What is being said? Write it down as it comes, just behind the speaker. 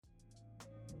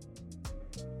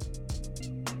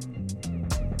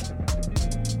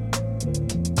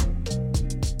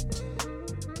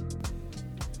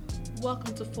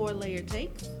Welcome to Four Layer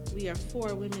Takes. We are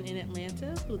four women in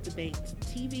Atlanta who debate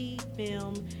TV,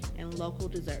 film, and local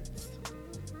desserts.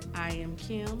 I am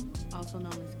Kim, also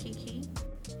known as Kiki.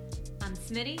 I'm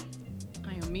Smitty.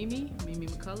 I am Mimi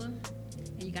McCullough.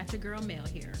 And you got your girl Mel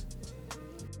here.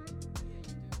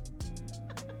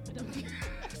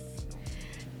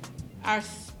 Our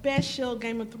special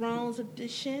Game of Thrones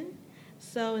edition.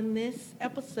 So in this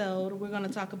episode, we're going to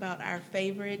talk about our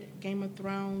favorite Game of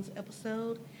Thrones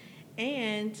episode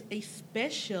and a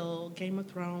special Game of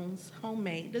Thrones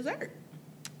homemade dessert.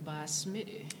 By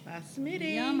Smitty. By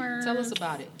Smitty. Yummer. Tell us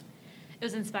about it. It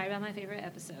was inspired by my favorite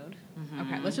episode. Mm-hmm.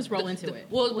 Okay, let's just roll into it.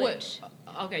 Well, Which?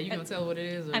 Okay, you gonna tell what it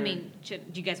is? Or? I mean, do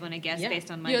you guys want to guess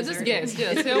based on my yeah, dessert? just guess.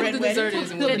 Yeah, tell what the dessert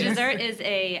is. And what The it is. dessert is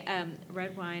a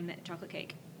red wine chocolate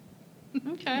cake.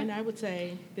 Okay. And I would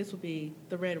say this would be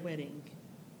the Red Wedding.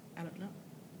 I don't know.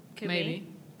 Could Maybe. be.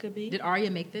 Could be. Did Arya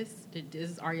make this?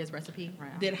 This is Arya's recipe?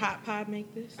 Right. Did Hot Pod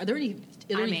make this? Are there any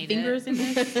made fingers in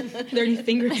this? Are there any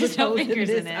fingers? There's no toes fingers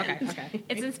this? in it. Okay.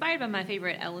 It's inspired by my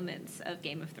favorite elements of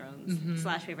Game of Thrones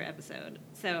 / favorite episode.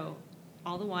 So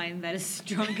all the wine that is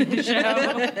drunk in the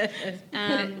show.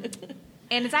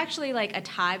 And it's actually like a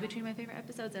tie between my favorite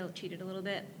episodes. I cheated a little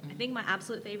bit. I think my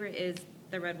absolute favorite is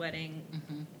The Red Wedding,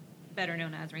 better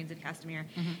known as Reigns of Castamere.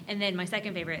 And then my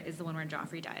second favorite is the one where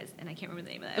Joffrey dies, and I can't remember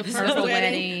the name of that The episode. Purple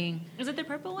Wedding. Is it the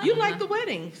purple one? You like the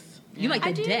weddings. You like the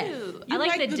I do. death. I You like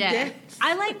like the the death. deaths.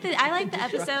 I like the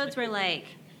episodes where like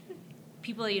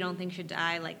people you don't think should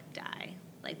die die.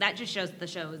 Like that just shows that the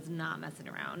show is not messing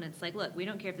around. It's like, look, we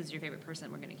don't care if this is your favorite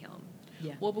person, we're gonna kill him.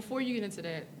 Yeah. Well, before you get into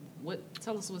that,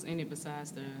 tell us what's in it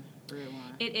besides the red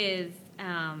wine. It is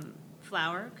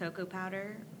flour, cocoa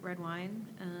powder, red wine,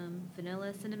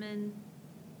 vanilla, cinnamon,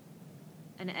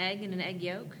 an egg and an egg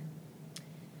yolk.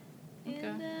 Okay.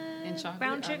 And, And chocolate,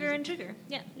 brown sugar obviously. and sugar.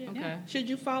 Yeah. Okay. Should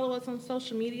you follow us on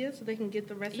social media so they can get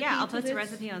the recipe? Yeah, I'll to post a this?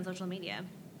 recipe on social media.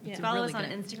 Yeah. Follow really us on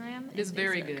good. Instagram. It's and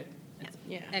very Facebook. good.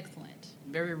 Yeah. Excellent.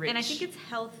 Very rich. And I think it's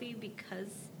healthy because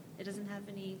it doesn't have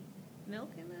any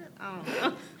milk in it. I don't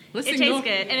know. Let's It ignore- tastes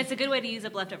good, and it's a good way to use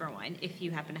up leftover wine if you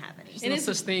happen to have any. There's And no it's-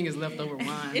 such thing as leftover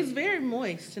wine. It's very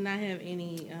moist to not have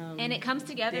any. And it comes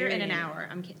together dairy in an in it. hour.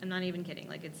 I'm not even kidding.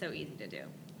 Like, it's so easy to do.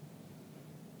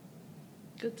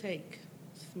 Good take,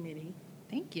 Smitty.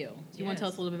 Thank you. Do you want to tell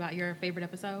us a little bit about your favorite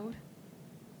episode?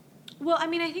 Well, I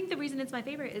mean, I think the reason it's my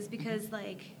favorite is because,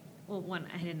 like, well, one,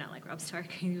 I did not like Rob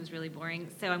Stark. He was really boring,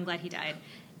 so I'm glad he died.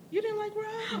 You didn't like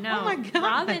Rob? No, Oh my God.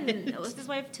 Robin, was his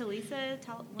wife Talisa?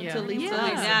 Yeah. Talisa.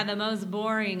 Yeah, the most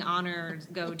boring honors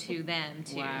go to them,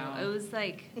 too. Wow. It was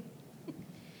like...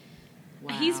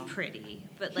 Wow. He's pretty,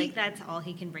 but like that's all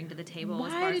he can bring to the table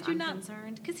as Why far as did you I'm not-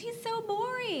 concerned. Because he's so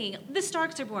boring. The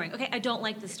Starks are boring. Okay, I don't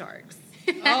like the Starks.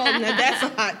 Oh, now that's a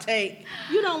hot take.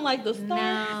 You don't like the Starks?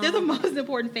 No. They're the most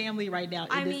important family right now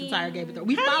in I this mean, entire Game of Thrones.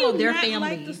 We How do follow you their not family.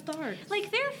 like the Starks? Like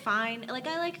they're fine. Like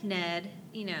I like Ned,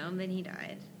 you know, and then he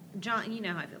died. John, you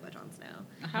know how I feel about Jon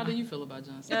Snow. How do you feel about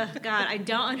Johnson? Ugh, God, I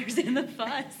don't understand the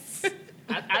fuss.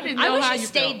 I didn't I know wish how he you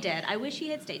stayed felt. dead. I wish he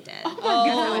had stayed dead.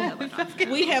 Oh, That's how I feel about Jon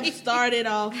Snow. we have started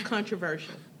off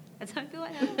controversial. That's how I feel.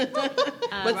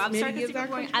 Rob Smitty Stark gives is super our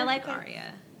boring. I like controversial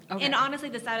Arya. Okay. And honestly,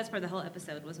 the saddest part of the whole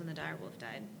episode was when the direwolf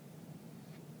died.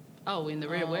 Oh, in the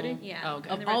red wedding? Yeah. Oh, okay.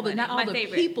 Of Of the all Red the, not Wedding. all My the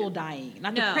favorite. people dying,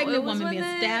 not No, the it pregnant was woman when being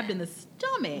the- stabbed in the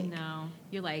stomach. No.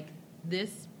 You're like,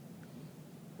 this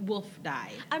wolf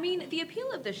died. I mean, the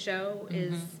appeal of the show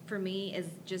is, for me, is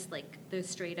just like the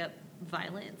straight up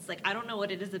violence. Like, I don't know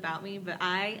what it is about me, but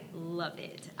I love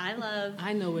it. I love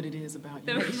I know what it is about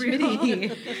the you. real.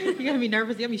 You're gonna be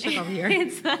nervous. You're gonna be shook over here.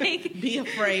 It's like, Be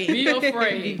afraid. Be Be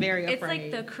afraid. very it's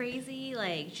afraid. like the crazy,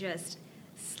 like, just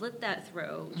slit that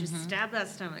throat, just stab that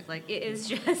stomach. Like, it is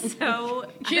just so.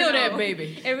 I Kill don't that know.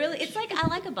 baby. It really, it's like, I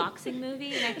like a boxing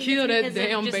movie, and I think Kill it's that because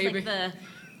damn of just, baby. like,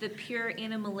 the pure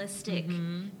animalistic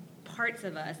parts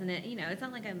of us. And it, you know, it's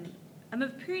not like I'm a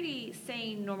pretty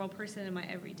sane, normal person in my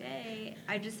everyday.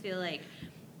 I just feel like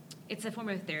it's a form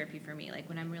of therapy for me. Like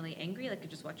when I'm really angry, like I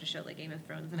just watch a show like Game of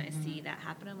Thrones and I see that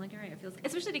happen. I'm like, all right, it feels.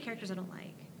 Especially the characters I don't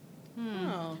like.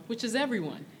 Oh, Which is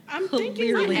everyone. I'm thinking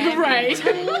Clearly. Right.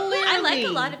 I like a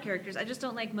lot of characters. I just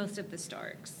don't like most of the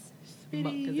Starks.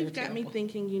 Speedy, 'cause you've they're got me terrible.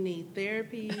 thinking you need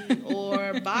therapy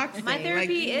or boxing. My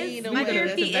therapy you is need a my way to-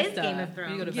 therapy That's is the Game best, of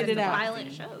Thrones. you go to Get it out.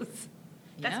 Violent shows.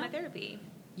 That's Yeah. my therapy.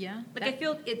 Yeah. Like I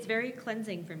feel it's very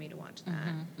cleansing for me to watch that.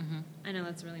 Mm-hmm. I know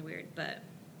that's really weird, but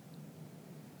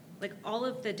like all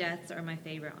of the deaths are my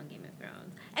favorite on Game of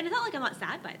Thrones, and it's not like I'm not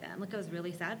sad by them. Like I was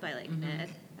really sad by like Ned.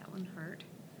 That one hurt.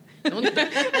 Don't-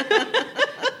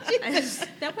 I just,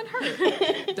 That that one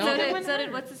hurt. So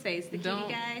did what's his face? The cutie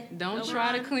guy? Don't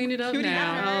try to clean it up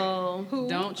now. Oh, Who?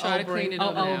 Don't try to clean it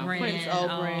up now. Oberyn. Prince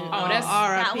Oberyn. Oh, that's-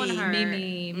 That one R.I.P. hurt.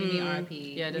 Mimi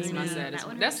RP. Yeah, that's my That saddest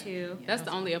one one. hurt too. That's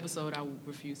the only episode I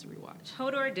refuse to rewatch.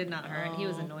 Hodor did not hurt. He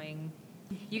was Oh. annoying.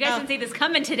 You guys didn't see this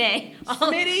coming today.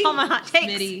 Smitty? All my hot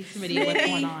takes. Smitty, what's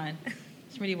going on?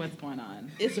 Smitty, what's going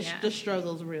on? Yeah. The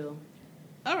struggle's real.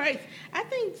 All right. I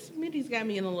think Smitty's got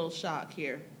me in a little shock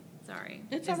here. Sorry.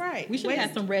 It's all right. We should Way have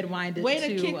had to- some red wine to Way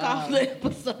to kick off the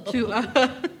episode.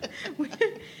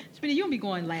 Smitty, you won't be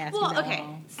going last. Well, from now okay.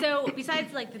 on. So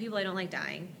besides like the people I don't like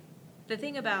dying, the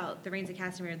thing about the Reigns of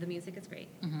Castamere, the music is great.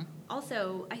 Mhm.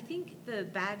 Also, I think the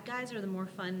bad guys are the more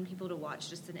fun people to watch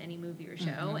just in any movie or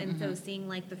show. And so seeing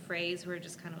like the Freys who are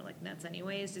just kind of like nuts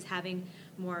anyways, just having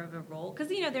more of a role. Because,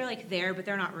 you know, they're like there, but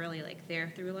they're not really like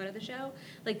there through a lot of the show.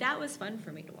 Like that was fun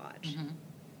for me to watch.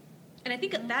 And I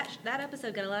think that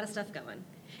episode got a lot of stuff going.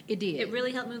 It did. It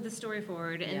really helped move the story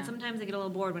forward. And Yeah. sometimes I get a little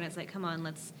bored when it's like, come on,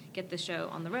 let's get the show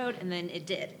on the road. And then it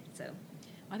did. So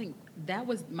I think that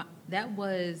was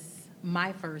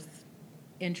my first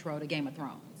intro to Game of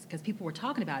Thrones because people were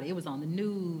talking about it. It was on the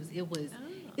news. It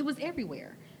was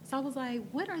everywhere. So I was like,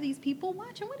 what are these people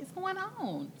watching? What is going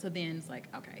on? So then it's like,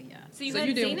 okay, yeah. So you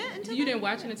hadn't seen it until you then? didn't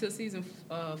watch it until season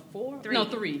 4? Three. No,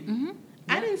 3. Mm-hmm.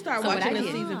 I didn't start So what watching I in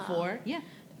did- season 4. Yeah.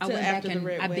 I Till went back after the and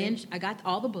Red I Wedding. binged. I got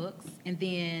all the books, and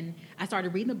then I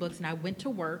started reading the books, and I went to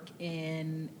work,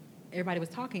 and everybody was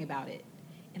talking about it.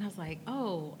 And I was like,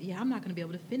 oh, yeah, I'm not going to be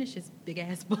able to finish this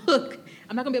big-ass book.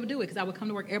 I'm not going to be able to do it because I would come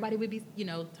to work. Everybody would be,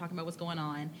 talking about what's going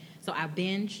on. So I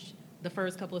binged the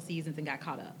first couple of seasons and got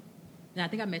caught up. And I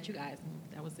think I met you guys, and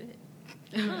that was it.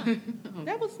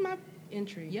 That was my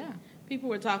entry. Yeah. People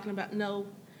were talking about,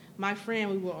 my friend,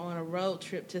 we were on a road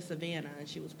trip to Savannah, and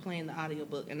she was playing the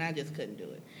audiobook, and I just couldn't do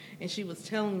it. And she was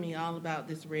telling me all about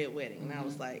this Red Wedding, and I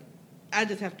was like, I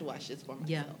just have to watch this for myself.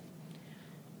 Yeah.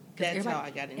 That's how I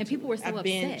got into it. and people were so I upset.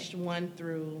 binged 1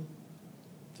 through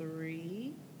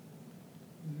 3,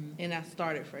 and I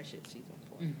started fresh at season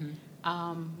 4.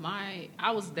 Mm-hmm.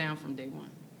 I was down from day one.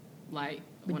 Like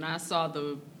when I saw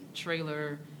the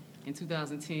trailer in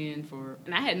 2010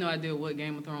 and I had no idea what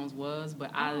Game of Thrones was,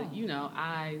 but I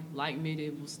like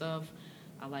medieval stuff.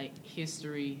 I like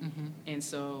history, and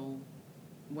so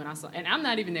when I saw, and I'm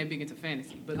not even that big into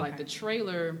fantasy, but like Okay. the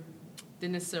trailer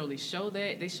didn't necessarily show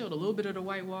that. They showed a little bit of the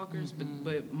White Walkers,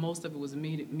 but most of it was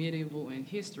medieval and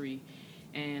history.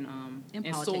 And And and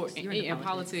politics. sword You're into and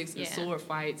politics and Yeah. sword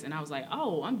fights, and I was like,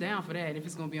 oh, I'm down for that. If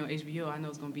it's gonna be on HBO, I know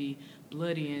it's gonna be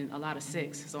bloody and a lot of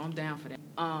sex, so I'm down for that.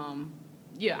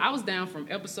 Yeah, I was down from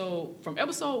episode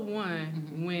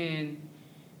 1 when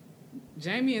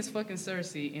Jamie is fucking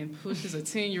Cersei and pushes a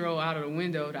 10-year-old out of the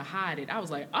window to hide it. I was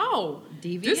like, oh,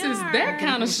 DVR. this is that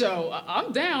kind of show.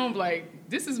 I'm down. Like,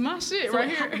 this is my shit So right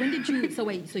here. when did you? So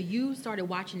wait. So you started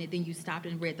watching it, then you stopped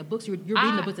and read the books. You're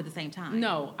reading the books at the same time.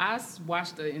 No, I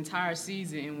watched the entire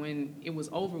season, and when it was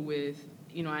over with,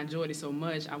 I enjoyed it so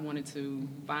much, I wanted to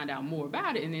find out more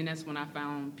about it, and then that's when I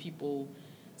found people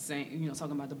saying,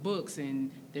 talking about the books, and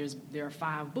there are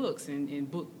 5 books, and in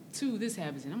book 2 this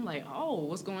happens, and I'm like, oh,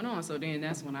 what's going on? So then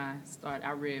that's when I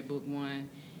read book 1,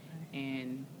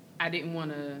 and I didn't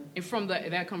want to, and from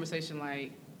that conversation,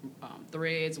 like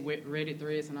threads, Reddit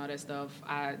threads and all that stuff,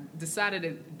 I decided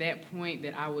at that point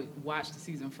that I would watch the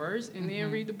season first and then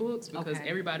read the books, because Okay.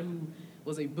 everybody who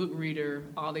was a book reader,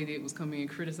 all they did was come in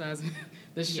criticizing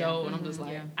the show, and I'm just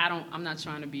like, Yeah. I'm not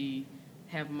trying to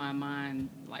have my mind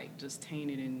like just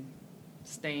tainted and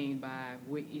stained by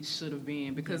what it should have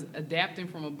been, because adapting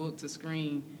from a book to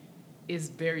screen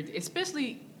is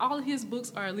especially all of his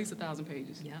books are at least 1,000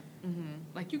 pages. Yeah.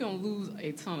 Like, you're gonna lose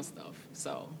a ton of stuff,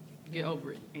 so get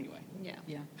over it anyway. yeah.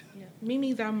 Yeah. Yeah.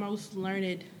 Mimi's our most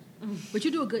learned. But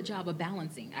you do a good job of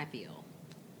balancing, I feel.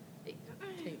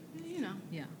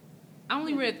 Yeah. I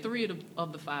only read 3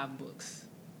 of the 5 books,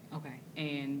 Okay.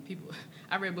 and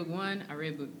I read book 1, I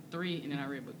read book 3, and then I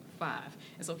read book 5,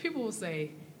 and so people will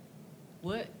say,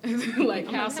 what? Like,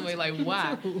 Houseway, like,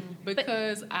 why?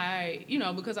 Because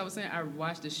because I was saying I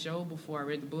watched the show before I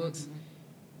read the books.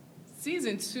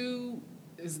 Season 2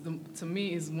 to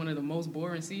me is one of the most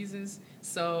boring seasons.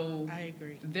 So I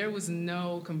agree. there was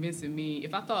no convincing me.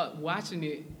 If I thought watching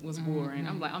it was boring,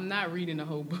 I'm like, I'm not reading the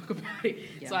whole book about it.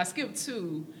 Yeah. So I skipped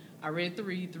 2. I read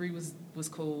 3. 3 was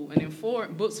cool, and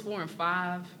then books 4 and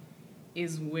 5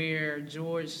 is where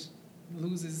George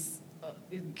loses.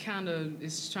 It kind of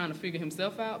is trying to figure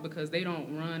himself out, because they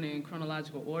don't run in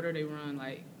chronological order. They run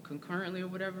like concurrently or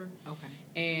whatever. Okay.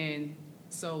 And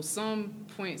so some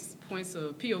points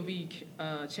of POV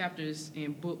chapters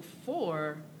in book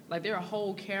 4, like there are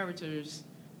whole characters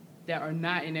that are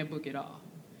not in that book at all.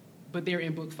 but they're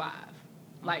in book 5.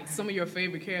 Like some of your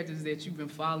favorite characters that you've been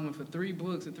following for 3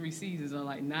 books or 3 seasons are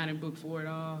like not in book 4 at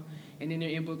all, and then they're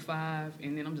in book 5,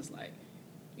 and then I'm just like,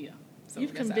 yeah. So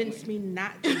You've that's how it convinced went. me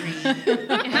not to read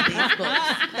these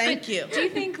books. Thank you. Do you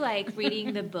think like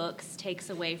reading the books takes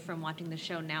away from watching the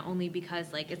show now only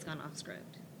because like it's gone off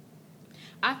script?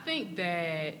 I think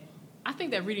that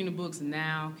reading the books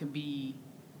now can be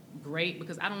great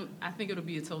because I think it'll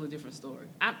be a totally different story.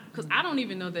 Because I don't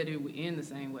even know that it would end the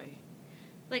same way.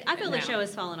 Like I feel the Now. show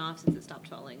has fallen off since it stopped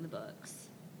following the books.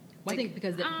 Well, I think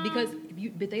because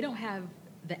but they don't have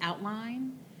the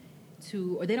outline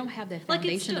or they don't have that Like,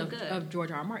 it's foundation still good. of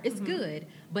George R. R. Martin. It's good,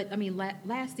 but I mean,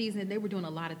 last season they were doing a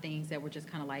lot of things that were just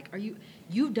kind of like,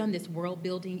 you've done this world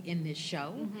building in this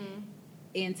show,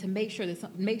 and to make sure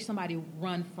that make somebody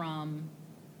run from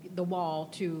the wall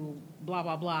to blah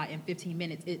blah blah in 15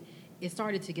 minutes, it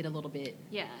started to get a little bit.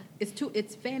 Yeah.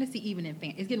 It's fantasy even in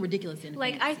it's getting ridiculous in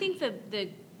Like fantasy. I think the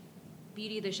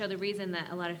beauty of the show, the reason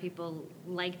that a lot of people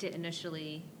liked it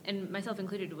initially, and myself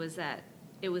included, was that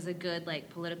it was a good like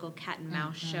political cat and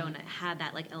mouse show, and it had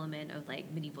that like element of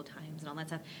like medieval times and all that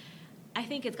stuff. I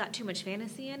think it's got too much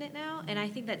fantasy in it now, and I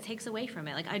think that takes away from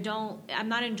it. Like I'm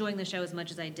not enjoying the show as much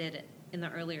as I did in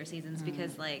the earlier seasons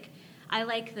because like I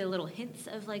like the little hints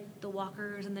of like the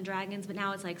walkers and the dragons, but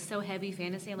now it's like so heavy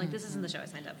fantasy. I'm like, this isn't the show I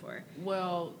signed up for.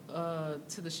 Well,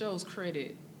 to the show's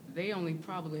credit, they only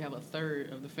probably have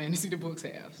 1/3 of the fantasy the books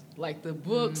have. Like the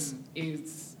books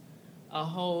is a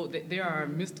whole. There are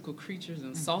mystical creatures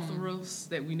and sorcerers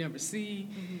that we never see.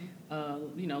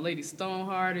 Lady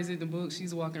Stoneheart is in the book.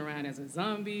 She's walking around as a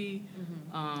zombie.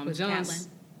 With John's, Catelyn.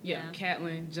 yeah, Yeah.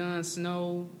 Catelyn. Jon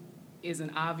Snow is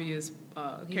an obvious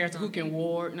character who can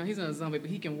ward. No, he's not a zombie, but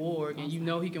he can ward, and you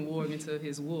know he can ward into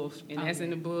his wolf, and that's in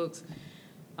the books.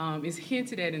 It's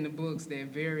hinted at in the books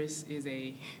that Varys is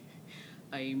a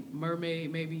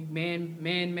mermaid, maybe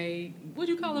man-made. What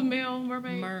do you call a male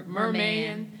mermaid?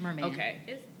 Merman.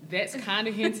 Okay, that's kind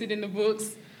of hinted in the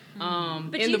books.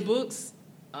 But In the books,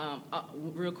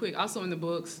 real quick. Also in the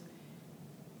books,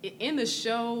 in the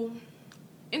show,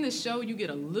 you get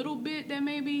a little bit that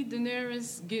maybe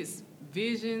Daenerys gets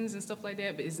visions and stuff like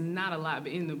that, but it's not a lot.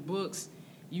 But in the books,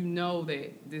 you know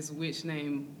that this witch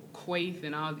named Quaithe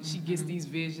and all, she gets these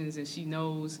visions and she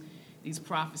knows these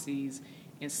prophecies.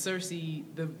 And Cersei,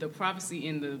 the prophecy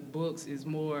in the books is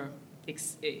more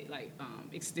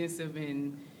extensive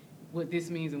in what this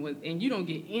means and you don't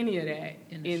get any of that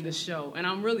in the show. And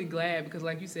I'm really glad because,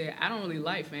 like you said, I don't really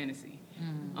like fantasy,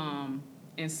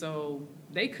 and so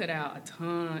they cut out a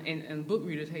ton, and book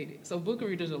readers hate it. So book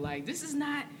readers are like, this is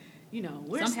not,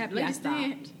 where's So I'm happy I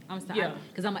stopped. I'm sorry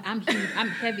because I'm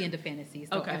heavy into fantasy.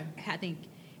 So Okay. I think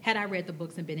had I read the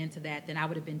books and been into that, then I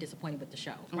would have been disappointed with the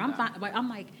show. Where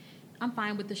Okay. I'm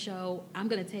fine with the show. I'm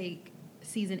going to take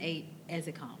season 8 as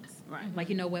it comes. Right. Like,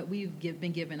 you know what? We've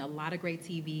been given a lot of great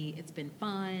TV. It's been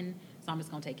fun. So I'm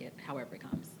just going to take it however it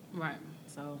comes. Right.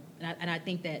 So, and I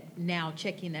think that now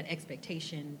checking that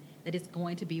expectation that it's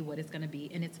going to be what it's going to be,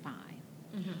 and it's fine.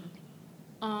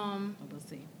 So we'll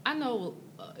see. I know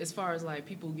as far as like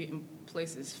people getting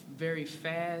places very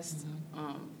fast,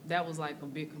 that was like a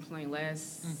big complaint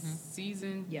last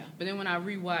season. Yeah. But then when I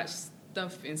rewatched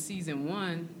stuff in season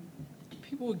 1,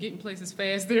 people were getting places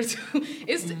fast there too.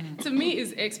 To me,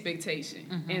 it's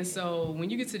expectation. And so when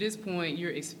you get to this point,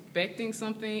 you're expecting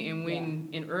something, and when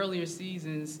in earlier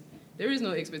seasons, there is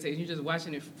no expectation. You're just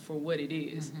watching it for what it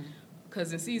is.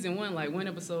 Because in season 1, like one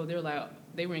episode,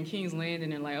 they were in King's Landing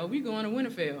and they're like, oh, we going to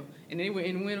Winterfell. And they were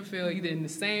in Winterfell either in the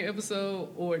same episode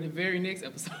or the very next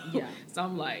episode. Yeah. So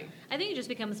I'm like, I think it just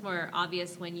becomes more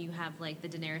obvious when you have like the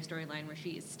Daenerys storyline where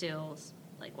she is still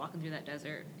like walking through that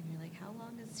desert, and you're like, how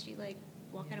long is she like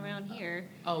walking around here?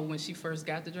 oh, when she first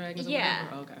got the dragons or Yeah.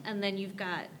 whatever? Okay. And then you've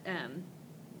got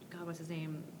God, what's his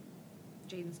name?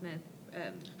 Jaden Smith.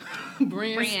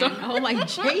 Bran Bran. Stark. Oh, like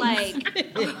James. Like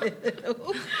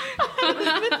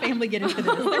Smith family get into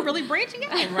this. They're really branching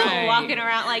out. Right. walking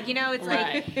around, like, it's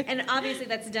Right. like, and obviously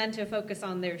that's done to focus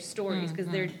on their stories because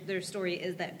their story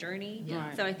is that journey. Yeah.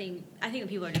 Right. So I think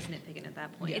people are just nitpicking at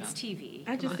that point. Yeah. It's TV.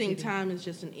 I just think time is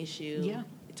just an issue. Yeah.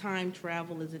 Time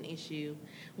travel is an issue.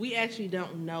 We actually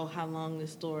don't know how long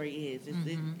this story is.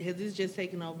 Has this just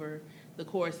taken over the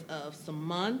course of some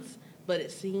months? But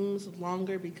it seems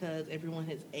longer because everyone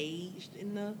has aged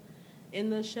in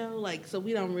the show. Like, so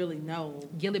we don't really know.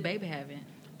 Gilly Baby haven't.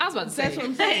 I was about to say. That's what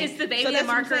I'm saying. It's the baby So that's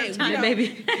what I'm marker of saying.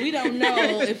 time. We don't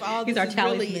know if all He's this our is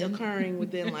really talisman. occurring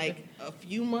within like a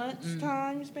few months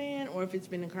time span, or if it's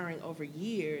been occurring over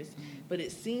years. But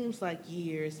it seems like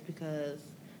years because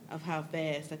of how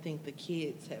fast I think the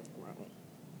kids have grown.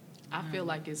 I feel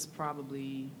like it's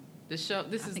probably The show.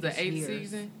 This I is think the it's 8th years.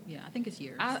 season. Yeah, I think it's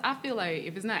years. I feel like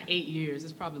if it's not 8 years,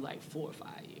 it's probably like 4 or 5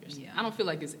 years. Yeah. I don't feel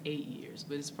like it's 8 years,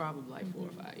 but it's probably like 4 or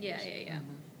 5 years. Yeah.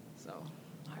 So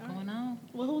A lot going on.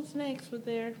 Well, who's next with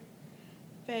their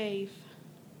fave?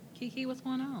 Kiki, what's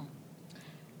going on?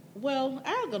 Well,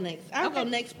 I'll go next. I'll go Okay.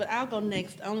 next, but I'll go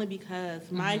next only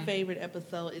because my favorite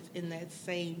episode is in that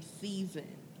same season.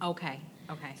 Okay.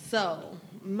 So,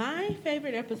 my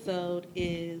favorite episode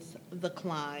is The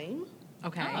Climb.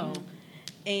 Okay. Oh.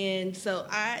 And so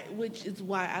which is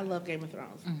why I love Game of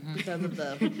Thrones, because of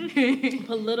the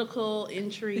political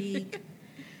intrigue.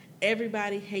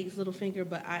 Everybody hates Littlefinger,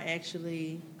 but I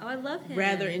actually Oh, I love him.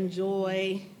 rather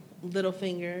enjoy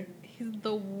Littlefinger. He's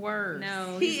the worst.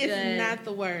 No, He he's is good. not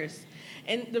the worst.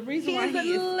 And the reason He why is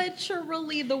he is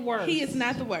literally the worst. he is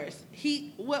not the worst.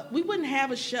 We wouldn't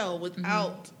have a show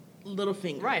without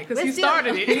Littlefinger. right, because But he still-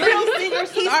 started it.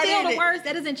 Littlefinger He's started still the it. worst.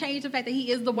 That doesn't change the fact that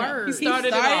he is the worst. He started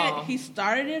it all. He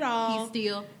started it all. He's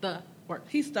still the worst.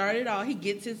 He started it all. He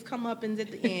gets his comeuppance at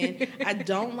the end. I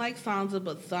don't like Sansa,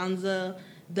 but Sansa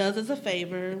does us a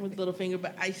favor with Littlefinger,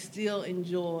 but I still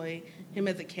enjoy him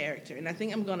as a character. And I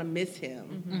think I'm going to miss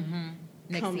him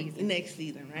next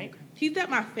season, right? Okay. He's not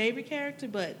my favorite character,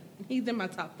 but he's in my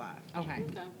top 5. Okay.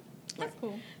 That's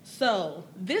cool. So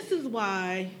this is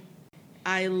why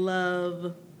I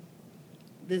love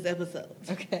this episode.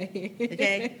 Okay.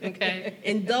 Okay? Okay.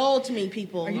 Indulge me,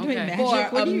 people, Are you doing Okay. magic?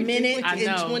 for What a are you minute doing? I and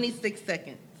know. 26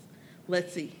 seconds.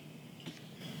 Let's see.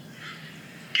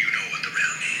 Do you know what the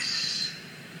realm is?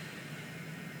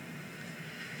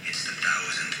 It's the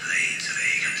 1,000 blades of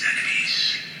Aegon's enemies.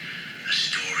 A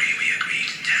story we agreed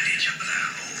to tell each other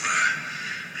over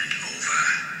and over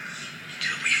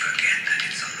till we forget that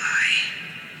it's a lie.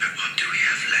 But what do we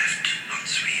have left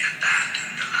once we abandon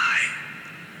the lie?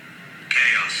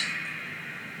 Chaos.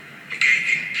 A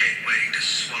gaping pit waiting to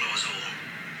swallow us all.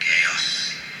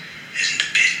 Chaos isn't a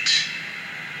pit.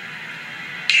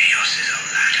 Chaos is a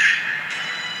ladder.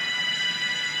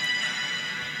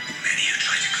 Many who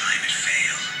try to climb it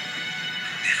fail,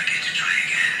 never get to try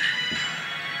again.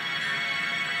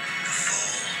 The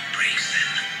fall breaks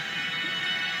them.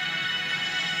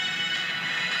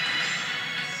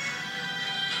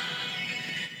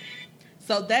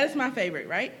 So that is my favorite,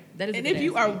 right? That is a and good if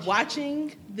you ass are speech.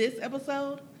 watching this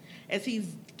episode, as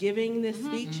he's giving this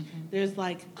speech, there's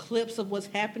like clips of what's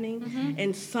happening,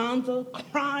 and Sansa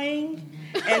crying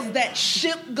as that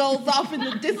ship goes off in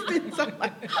the distance. I'm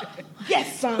like,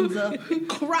 yes, Sansa,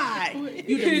 cry.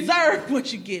 You deserve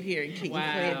what you get here in King's Wow.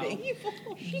 Landing.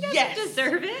 She doesn't Yes.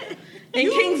 deserve it. In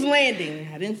King's Landing.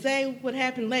 I didn't say what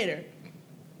happened later,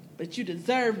 but you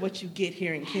deserve what you get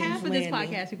here in King's Half of Landing.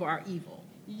 this podcast people are evil.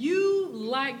 You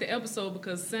like the episode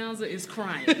because Sansa is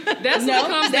crying. That's No,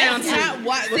 what it comes down that's to. not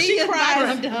why. Well, See, she that's not what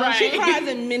I'm cries. doing. She Right. cries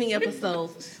in many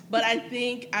episodes, but I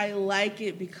think I like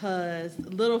it because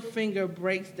Littlefinger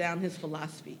breaks down his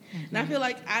philosophy, and I feel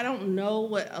like I don't know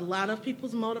what a lot of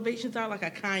people's motivations are. Like I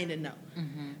kind of know,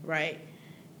 right?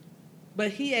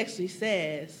 But he actually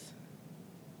says,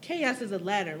 "Chaos is a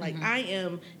ladder." Like I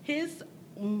am his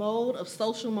mode of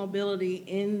social mobility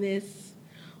in this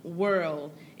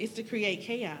world is to create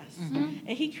chaos, and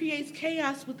he creates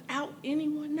chaos without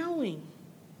anyone knowing.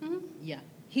 Yeah.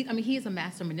 He is a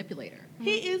master manipulator.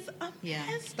 He is a Yeah.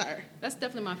 master. That's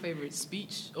definitely my favorite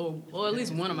speech, or at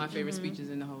least one of my favorite speeches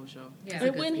in the whole show. Yeah. It's a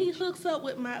And good when he speech. hooks up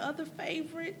with my other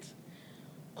favorite,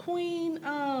 Queen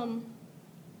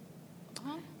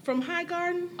from High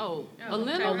Garden. Oh, Oh,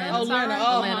 Olenna. Olenna. Olenna.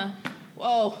 Olenna.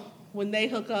 Oh, when they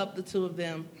hook up, the two of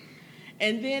them.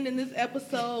 And then in this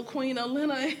episode, Queen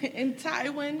Olenna and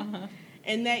Tywin,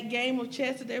 and that game of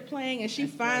chess that they're playing, and she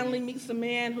finally meets a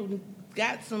man who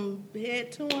got some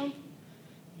head to him.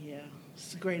 Yeah,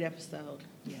 it's a great episode.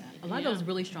 Yeah. A lot of those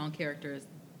really strong characters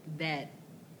that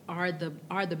are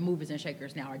the movers and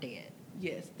shakers now are dead.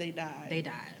 Yes, they died. They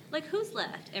died. Like, who's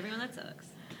left? Everyone that sucks.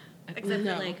 Except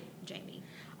No. for, like, Jamie.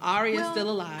 Arya's Well, still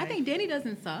alive. I think Dany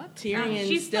doesn't suck. Tyrion's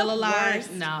She's still the alive.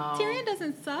 worst. No. Tyrion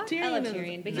doesn't suck. Tyrion I love is-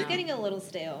 Tyrion, but No. he's getting a little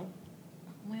stale.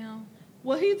 Well,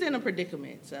 Well, he's in a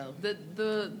predicament, so.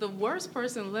 The worst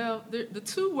person left, the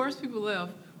two worst people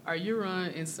left are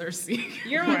Euron and Cersei.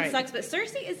 Euron Right. sucks, but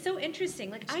Cersei is so interesting.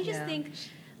 Like, I just Yeah. think,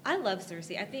 I love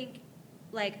Cersei. I think,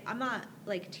 like, I'm not,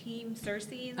 like, team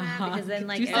Cersei in that, Uh-huh. because then,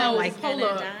 like, You sound everyone's like- gonna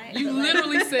Hold up. die. You But, like,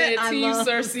 literally said I Team love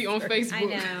Cersei on Facebook. I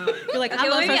know. you're like, Okay, I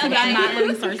love well, Cersei, maybe but I'm not okay.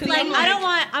 loving Cersei. Like, I'm I like- don't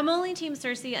want, I'm only team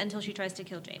Cersei until she tries to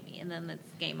kill Jamie, and then it's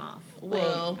game off.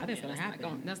 Well, I think it's gonna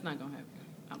happen. That's not gonna happen.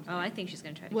 Oh, I think she's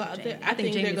gonna try to well, kill I Jamie. think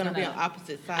they're Jamie's going to be gonna- on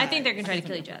opposite sides. I think they're gonna try to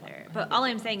kill each other. But all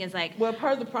I'm saying is, like, Well,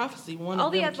 per the prophecy, one all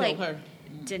of the them other, killed like, her.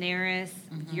 Daenerys,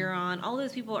 Euron, all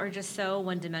those people are just so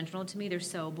one-dimensional to me. They're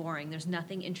so boring. There's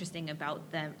nothing interesting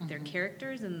about them, their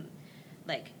characters, and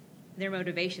like their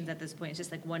motivations at this point. It's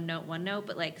just like one note.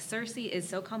 But like Cersei is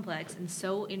so complex and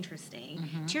so interesting.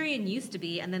 Tyrion used to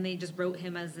be, and then they just wrote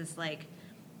him as this like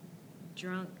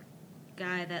drunk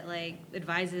guy that like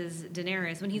advises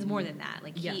Daenerys when he's more than that.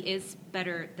 Like he is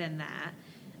better than that.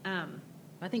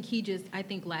 I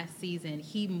think last season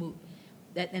he moved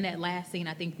that in that last scene.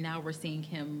 I think now we're seeing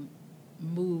him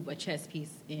move a chess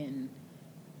piece in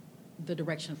the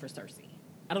direction for Cersei.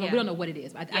 I don't know. We don't know what it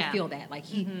is, but I feel that like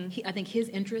he I think his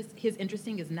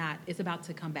interesting is not. It's about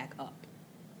to come back up.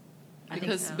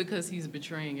 Because he's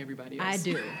betraying everybody else. I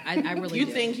do. I really. You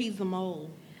do. think he's the mole?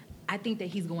 I think that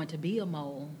he's going to be a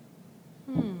mole.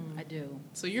 I do.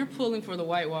 So you're pulling for the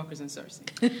White Walkers and Cersei.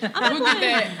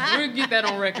 We'll get that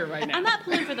on record right now. I'm not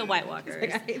pulling for the White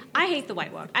Walkers. I hate the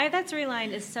White Walkers. That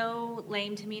storyline is so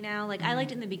lame to me now. Like I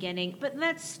liked it in the beginning, but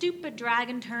that stupid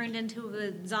dragon turned into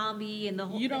a zombie and the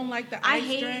whole. You don't like the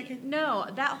ice dragon? No,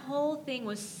 that whole thing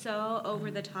was so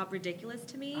over the top ridiculous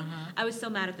to me. I was so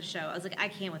mad at the show. I was like, I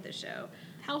can't with this show.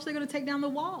 How's they going to take down the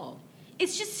wall?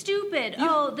 It's just stupid.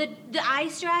 The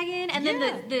ice dragon, and then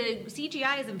the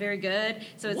CGI isn't very good,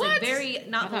 so it's like very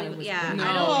not believable. Yeah, No,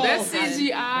 I don't. that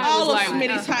CGI All was of like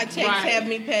Smitty's hot takes have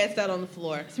me passed out on the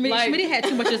floor. Smitty had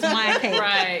too much of his wine cake.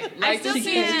 Right, like the still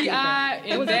can't. CGI, It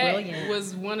and was that brilliant.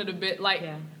 was one of the bit like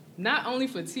not only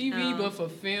for TV but for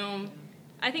film.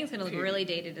 I think it's gonna look really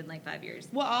dated in like 5 years.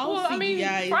 Well, all Well, I CGI mean,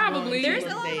 is probably. going to There's a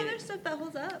look lot of dated. other stuff that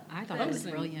holds up. I thought it was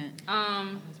brilliant.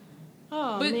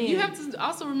 Oh, But man. you have to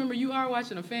also remember you are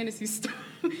watching a fantasy story.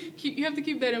 You have to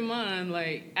keep that in mind.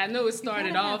 Like I know it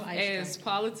started gotta have off ice as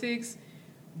politics,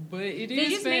 but it They is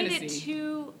just fantasy. made it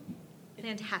too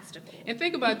fantastical. And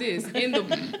think about this: in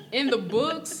the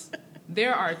books,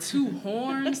 there are 2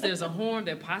 horns. There's a horn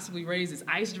that possibly raises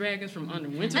ice dragons from under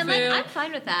Winterfell. And like, I'm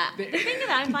fine with that. The thing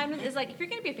that I'm fine with is like, if you're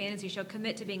going to be a fantasy show,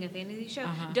 commit to being a fantasy show.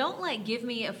 Don't like give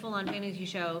me a full-on fantasy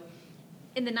show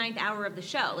in the 9th hour of the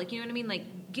show. Like, you know what I mean? Like,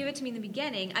 give it to me in the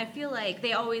beginning. I feel like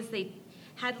they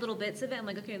had little bits of it. I'm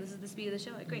like, okay, this is the speed of the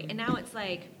show. Like, great. And now it's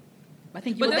like, I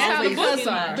think But you that's how the books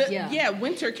are. But,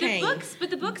 winter came.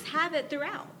 the books have it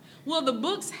throughout. Well, the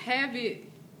books have it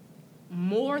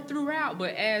more throughout,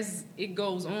 but as it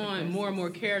goes on, more and more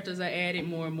characters are added,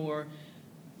 more and more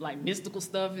like mystical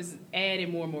stuff is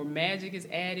added, more and more magic is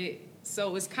added.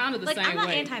 So it's kind of the Like, same I'm not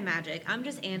way. anti-magic. I'm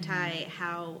just anti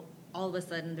how all of a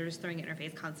sudden they're just throwing it in our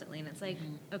face constantly, and it's like,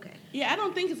 okay. Yeah, I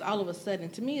don't think it's all of a sudden.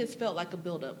 To me, it's felt like a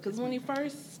build-up. Because when he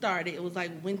first started, it was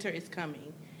like winter is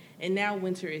coming. And now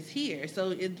winter is here.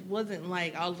 So it wasn't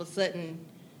like all of a sudden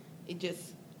it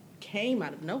just came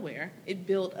out of nowhere. It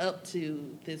built up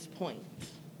to this point.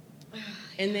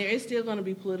 And there is still going to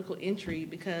be political intrigue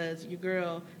because your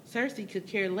girl Cersei could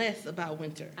care less about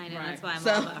winter. I know, Right. that's why I'm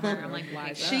So- all about her. I'm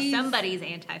like, She's- somebody's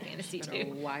anti-fantasy better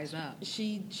too. wise up.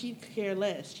 She could care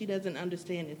less. She doesn't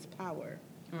understand its power.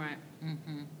 Right.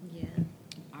 Yeah.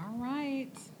 All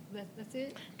right. That's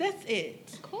it? That's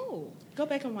it. Cool. Go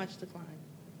back and watch The Climb.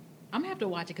 I'm going to have to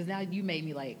watch it because now you made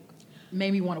me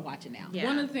want to watch it now. Yeah.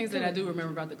 One of the things that I do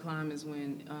remember about The Climb is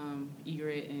when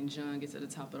Ygritte and Jon get to the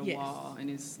top of the Yes. wall, and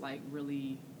it's like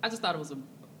really. I just thought it was a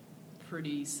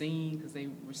pretty scene because they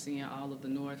were seeing all of the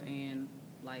north and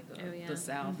like the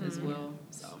south as well.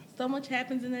 So much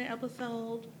happens in that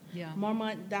episode. Yeah.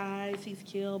 Mormont dies. He's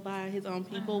killed by his own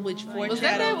people, which Was foreshadows.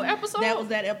 that that episode? That was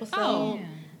that episode. Oh. Yeah.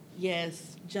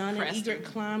 Yes. Jon and Craster. Ygritte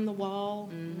climb the wall.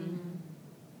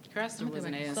 Craster was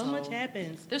an asshole. So much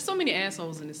happens. There's so many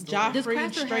assholes in this story. Does Joffrey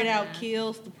Craster straight have- out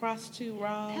kills the prostitute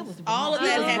Ross. That was All of wrong.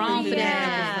 that It was wrong happens for in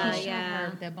that. that episode. Shot Yeah. her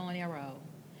with that bow and arrow.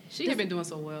 She had been doing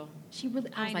so well. She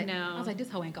really. I know. I was like, this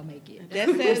hoe ain't gonna make it.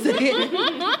 That's that.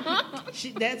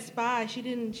 That spy. She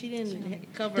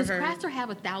didn't cover Does her. Craster have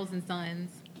 1,000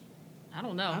 sons? I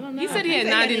don't know. I don't know. He said he had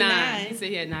He said 99. He said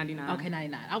he had 99. Okay,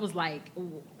 99. I was like,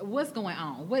 what's going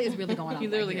on? What is really going on? He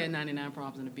literally right had 99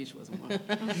 problems and the bitch wasn't one.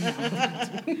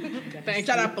 Thank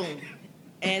Shut up, boom.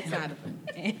 Add side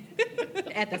effect. here?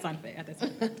 At that sound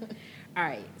effect. All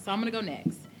right, so I'm gonna go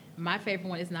next. My favorite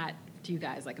one is not to you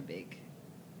guys like a big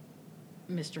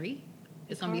mystery.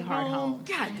 It's gonna be Hard Home.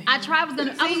 God damn. I was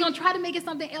gonna try to make it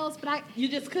something else, but You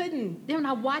just couldn't. then when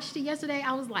I watched it yesterday,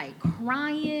 I was like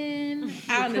crying.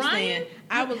 I understand. Crying?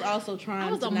 I was also trying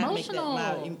I was to emotional.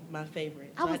 not make that my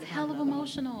favorite. I So was had to hell find of another one.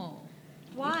 emotional.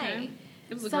 Why?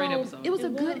 It was a So, great episode. It was a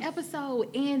It good was.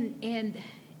 episode, and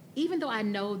even though I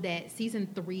know that season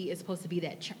 3 is supposed to be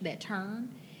that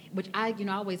turn, which I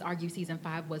always argue season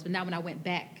 5 was, but now when I went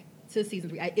back to season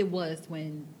 3, it was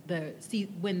when the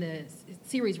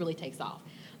series really takes off.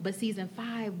 But season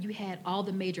 5, you had all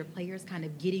the major players kind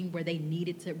of getting where they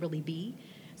needed to really be.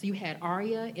 So you had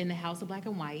Arya in the House of Black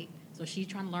and White. So she's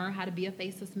trying to learn how to be a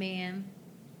faceless man.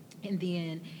 And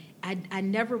then I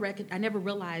never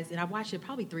realized, and I watched it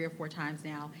probably 3 or 4 times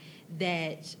now,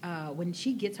 that when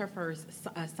she gets her first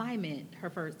assignment,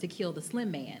 to kill the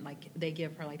Slim Man, like they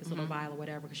give her like this little vial or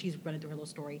whatever, because she's running through her little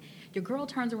story. The girl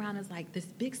turns around and is like this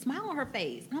big smile on her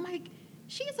face, and I'm like,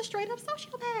 she's a straight up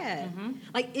sociopath.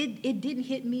 Like it didn't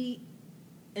hit me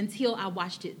until I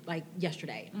watched it like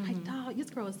yesterday. I'm like, dog, this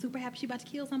girl is super happy she about to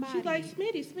kill somebody. She like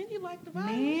Smitty. Smitty like the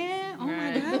violence. Man, oh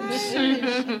my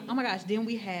gosh. Oh my gosh. Then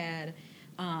we had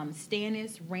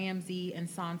Stannis, Ramsay, and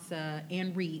Sansa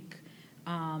and Reek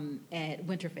at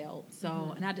Winterfell.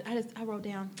 So, and I wrote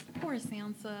down, poor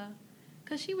Sansa,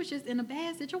 because she was just in a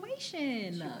bad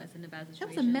situation. She was in a bad situation. That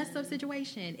was a messed up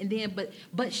situation. And then,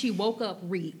 but she woke up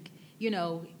Reek. You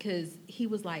know, because he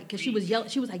was like, because she was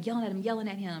like yelling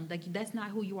at him, like, that's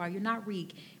not who you are. You're not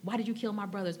Reek. Why did you kill my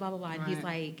brothers? Blah blah blah. And he's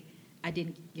like, I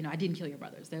didn't kill your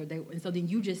brothers. And so then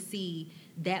you just see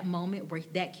that moment where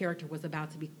that character was about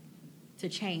to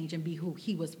change and be who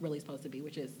he was really supposed to be,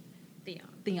 which is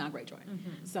Theon Greyjoy.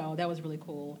 So that was really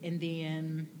cool. And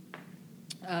then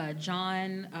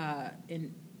Jon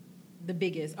and the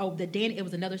biggest, it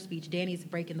was another speech. Dany's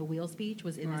breaking the wheel speech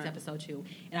was in this episode too,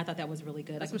 and I thought that was really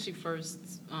good. That's when she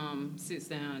first sits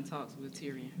down and talks with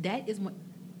Tyrion. That is what.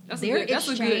 That's a good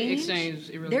exchange.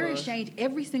 It really their was. exchange,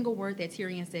 every single word that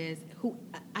Tyrion says,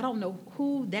 I don't know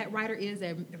who that writer is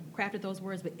that crafted those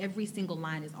words, but every single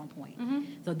line is on point.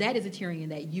 So that is a Tyrion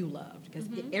that you loved, because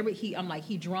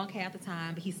he drunk half the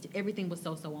time, but everything was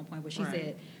so on point. But she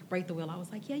said, "Break the wheel." I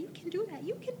was like, "Yeah, you can do that.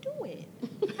 You can do it."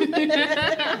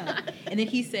 And then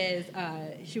he says,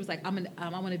 she was like, "I want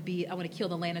to kill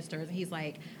the Lannisters," and he's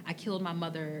like, "I killed my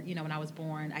mother, when I was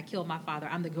born. I killed my father.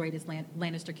 I'm the greatest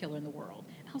Lannister killer in the world."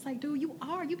 I was like, dude, you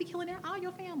be killing all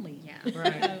your family. Yeah.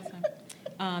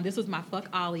 Right. This was my Fuck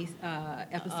Ollie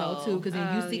episode, too, because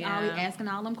then you see Ollie asking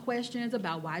all them questions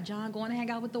about why Jon going to hang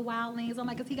out with the wildlings. I'm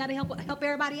like, because he got to help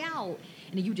everybody out.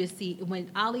 And then you just see, when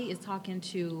Ollie is talking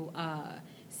to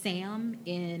Sam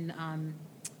in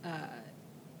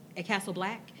at Castle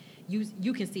Black,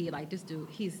 you can see, like, this dude,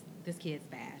 this kid's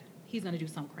bad. He's going to do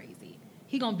something crazy.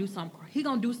 He going to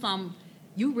do some.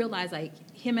 You realize, like,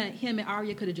 him and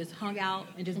Arya could have just hung out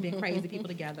and just been crazy people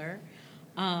together.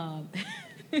 And,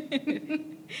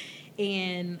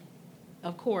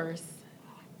 of course,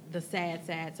 the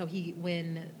sad. So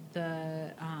when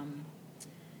the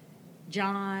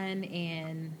Jon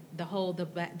and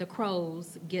the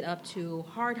Crows get up to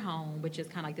Hardhome, which is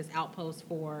kind of like this outpost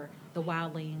for the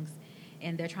wildlings,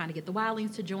 and they're trying to get the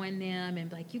wildlings to join them and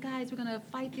be like, you guys, we're going to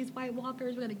fight these White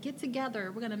Walkers. We're going to get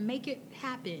together. We're going to make it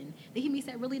happen. Then he meets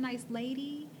that really nice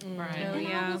lady. Right. And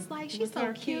I was like, she's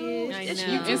so cute. I You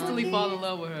know. instantly fall in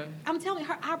love with her. I'm telling you,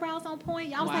 her eyebrows on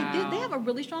point. I was like, they have a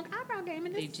really strong eyebrow game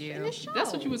in this show.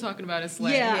 That's what you were talking about in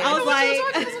Slack. Yeah, I was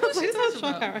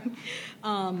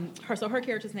like, her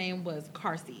character's name was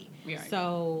Carsey. Right.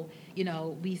 So,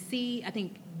 we see, I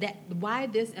think that why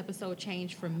this episode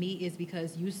changed for me is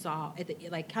because you saw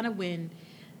kind of when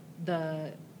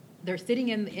they're sitting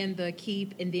in the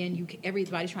keep, and then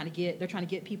everybody's trying to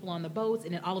get people on the boats,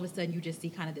 and then all of a sudden you just see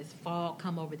kind of this fog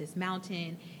come over this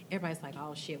mountain. Everybody's like,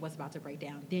 oh shit, what's about to break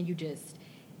down? Then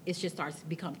it just starts to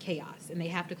become chaos, and they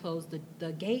have to close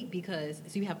the gate, because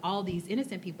so you have all these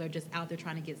innocent people that are just out there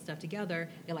trying to get stuff together.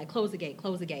 They're like, close the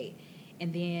gate.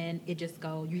 And then it just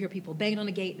goes, you hear people banging on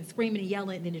the gate and screaming and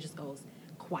yelling, and then it just goes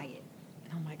quiet.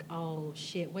 And I'm like, oh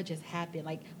shit, what just happened?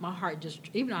 Like, my heart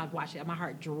even though I was watching it, my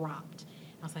heart dropped.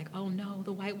 I was like, oh no,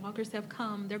 the White Walkers have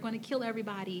come. They're going to kill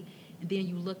everybody. And then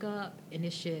you look up, and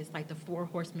it's just like the 4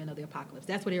 horsemen of the apocalypse.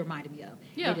 That's what it reminded me of.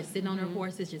 Yeah. They're just sitting on their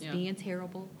horses, just being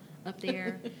terrible up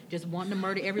there, just wanting to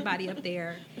murder everybody up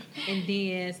there. And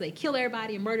then so they kill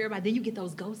everybody and murder everybody. Then you get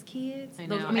those ghost kids. I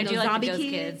know. Those do like zombie the ghost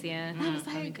kids. Yeah. And I was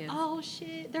like, oh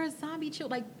shit, there's zombie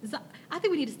children. Like, I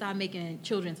think we need to stop making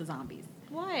children into zombies.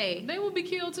 Why? They will be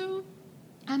killed too.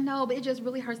 I know, but it just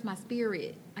really hurts my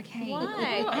spirit. I can't.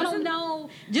 Why? I don't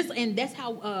know. And that's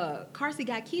how Carsey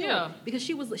got killed. Yeah. Because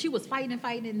she was fighting,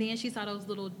 and then she saw those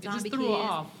little zombie just threw kids. her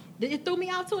off. It threw me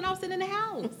out too, and I was sitting in the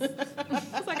house.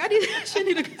 I was like, she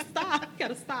need to stop.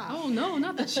 Gotta stop. Oh no,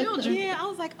 not the children. Yeah, I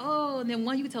was like, oh, and then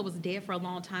one you could tell was dead for a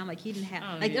long time. Like, he didn't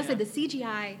have I said the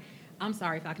CGI. I'm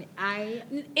sorry, Falcon.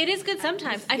 It is good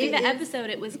sometimes. I think It the is. episode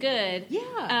it was good.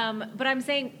 Yeah. But I'm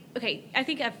saying, okay, I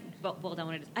think I've well done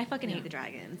what it is. I fucking hate the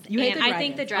dragons. You hate the I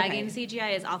think the dragons. dragon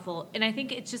CGI is awful. And I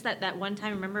think it's just that one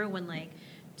time. Remember when like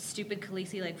stupid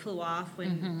Khaleesi like flew off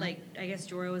when like I guess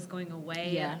Jorah was going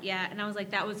away. Yeah. And I was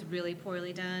like, that was really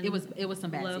poorly done. It was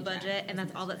some bad low CGI. budget, and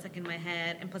that's all that's like in my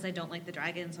head. And plus, I don't like the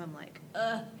dragons, so I'm like,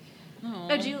 ugh.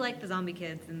 I do like the zombie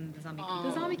kids and the zombie people.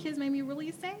 The zombie kids made me really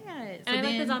sad. And I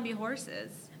like the zombie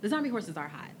horses. The zombie horses are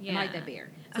hot. I like that bear.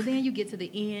 So then you get to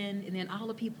the end, and then all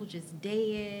the people just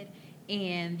dead.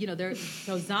 And, you know,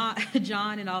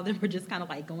 John and all of them were just kind of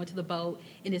like going to the boat.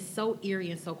 And it's so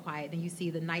eerie and so quiet. Then you see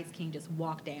the Night's King just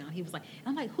walk down. He was like, and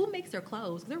I'm like, who makes their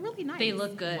clothes? They're really nice. They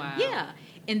look good. Wow. Yeah.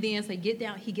 And then so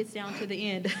he gets down to the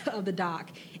end of the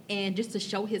dock. And just to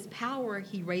show his power,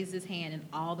 he raised his hand, and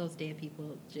all those dead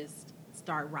people just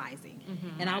start rising.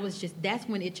 And I was just, that's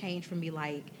when it changed for me,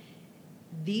 like,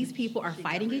 these people are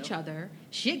fighting each other.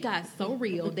 Shit got so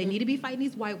real. They need to be fighting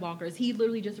these White Walkers. He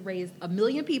literally just raised 1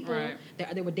 million people. Right.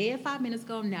 They were dead 5 minutes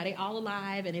ago. Now they all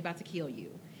alive, and they're about to kill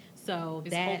you. So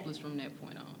It's that hopeless from that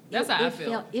point on. That's how I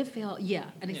felt. It felt, yeah.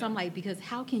 And so I'm Yeah. like, because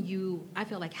how can you, I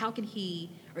feel like, how can he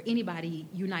or anybody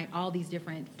unite all these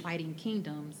different fighting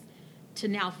kingdoms to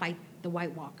now fight the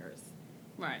White Walkers?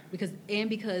 Right. Because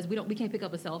we can't pick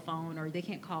up a cell phone, or they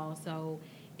can't call. So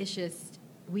it's just,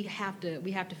 we have to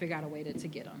figure out a way to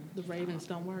get them. The Ravens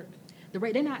don't work.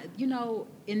 They're not, you know,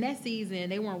 in that season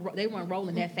they weren't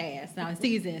rolling that fast. Now in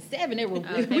season 7 we they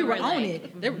were were on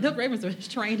like- it. The Ravens were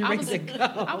trained and ready to go.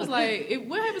 I was like,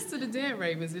 what happens to the dead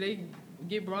Ravens? Do they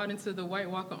get brought into the White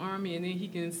Walker army and then he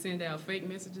can send out fake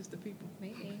messages to people?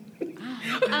 Maybe. Can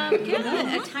I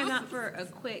have a timeout for a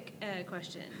quick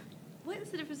question? What is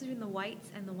the difference between the Whites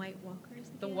and the White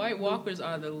Walkers? The again? White Walkers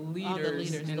are the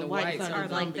leaders, and The the Whites Whites are Are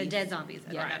the like the zombies. dead zombies.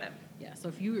 Yeah. Got it. Yeah, so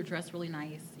if you were dressed really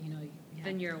nice, you know,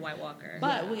 Then you're a White Walker.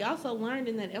 But we also learned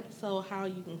in that episode how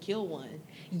you can kill one.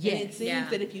 Yes. And it seems Yeah.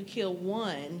 that if you kill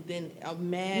one, then a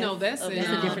mass. No, that's of in, That's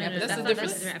a different that's episode. a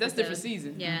different that's a different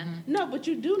season. Yeah. No, but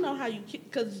you do know how you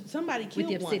because somebody with killed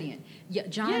the obsidian. Yeah,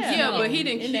 John. Yeah. Yeah, Snow. but he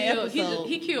didn't In the kill. episode.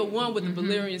 He killed one with the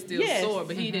Valyrian steel Yes. sword,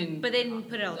 but he didn't. But they didn't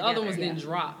put it all the together. other ones didn't Yeah.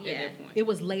 drop Yeah. at that point. It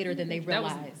was later than they that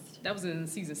was realized. that was in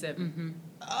season 7.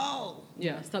 Oh.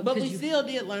 Yeah. So, But we 'cause you- still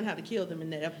did learn how to kill them in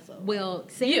that episode. well,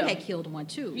 Sam Yeah. had killed one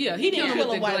too. Yeah, He killed didn't him kill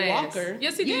with a the White glass. Walker.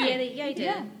 Yes, he Yeah, did. he did.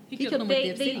 Yeah. He killed killed him They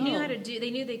with the knew obsidian. how to do.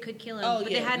 They knew they could kill him, Oh,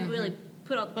 but yeah. they hadn't really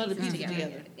put all Put the the pieces pieces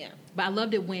together. together. Yeah. But I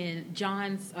loved it when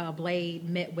John's blade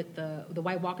met with the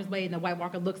White Walker's blade, and the White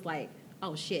Walker looks like,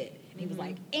 oh shit. And he was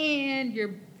like, and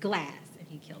you're glass. And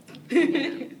he killed him.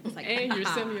 Yeah. It's like, And you're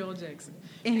 "Ah." Samuel Jackson.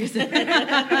 And you're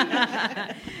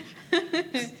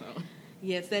So,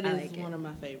 Yes, that I is like it. one of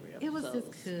my favorite episodes. It was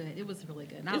just good. It was really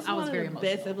good. And It's I was one very of the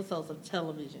emotional. best episodes of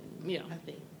television. Yeah. I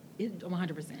think.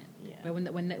 100%. Yeah. But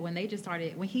when they just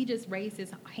started, when he just raised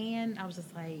his hand, I was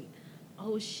just like,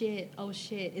 oh shit.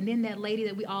 And then that lady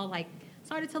that we all like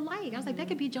started to like, I was like, that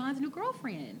could be John's new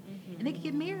girlfriend, and they could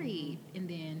get married. And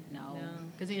then no,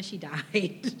 because then she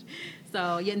died.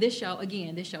 So yeah, and this show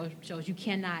shows you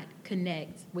cannot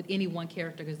connect with any one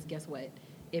character, because guess what?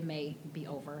 It may be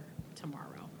over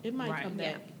tomorrow. It might Right. come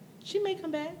Yeah. back. She may come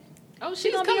back. oh,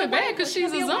 she's coming back because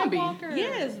she's a zombie.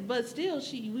 Yes, but still,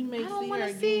 we may I don't see want her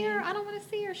to see again. her. I don't want to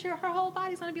see her. Her whole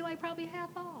body's gonna be like probably half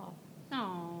off.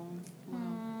 Oh.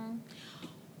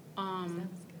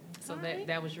 So Alright.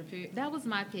 that was your pick. That was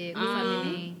my pick.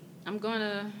 I'm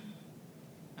gonna.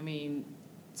 I mean,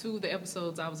 2 of the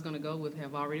episodes I was gonna go with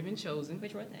have already been chosen.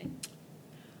 Which were they?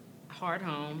 Hard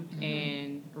Home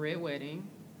and Red Wedding.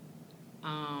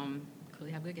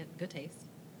 Clearly have good taste.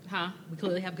 Huh? We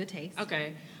clearly have good taste.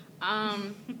 Okay.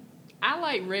 I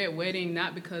like Red Wedding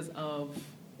not because of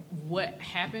what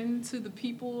happened to the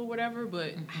people or whatever,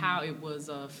 but how it was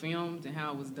filmed and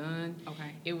how it was done.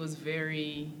 Okay. It was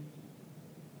very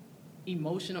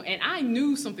emotional, and I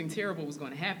knew something terrible was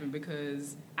going to happen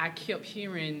because I kept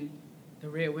hearing the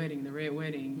Red Wedding,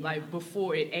 Yeah. like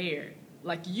before it aired.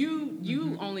 Like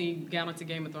you only got onto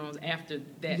Game of Thrones after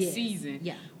that Yes. season.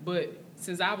 Yeah. But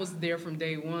since I was there from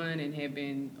day one and had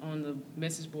been on the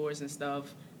message boards and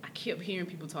stuff, I kept hearing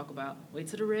people talk about, wait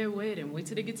till the Red Wedding, wait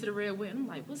till they get to the Red Wedding. I'm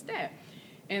like, what's that?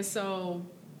 And so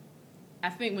I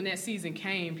think when that season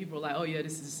came, people were like, oh yeah,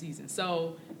 this is the season.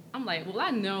 So I'm like, well, I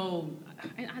know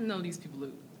these people,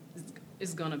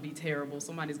 it's going to be terrible.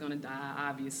 Somebody's going to die,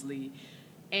 obviously.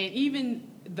 And even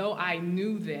though I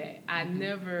knew that,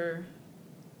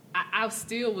 I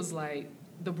still was like,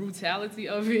 the brutality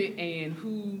of it and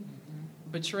who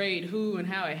betrayed who and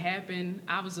how it happened.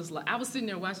 I was just like, I was sitting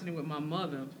there watching it with my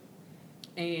mother,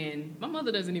 and my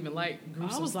mother doesn't even like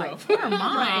gruesome I was stuff. like, poor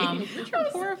mom. Right. Your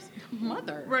poor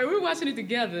mother. Right, we were watching it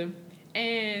together,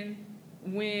 and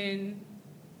when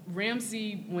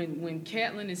Ramsay, when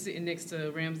Catelyn is sitting next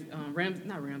to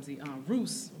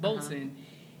Roose Bolton,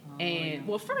 and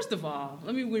well, first of all,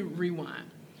 let me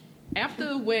rewind. after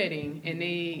the wedding, and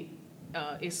they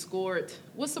escort,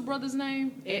 what's the brother's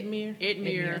name?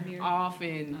 Edmure off,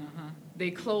 and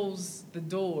they close the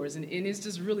doors, and it's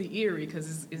just really eerie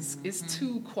because it's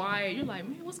too quiet. You're like,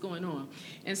 man, what's going on?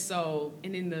 And so,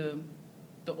 and then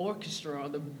the orchestra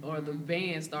or the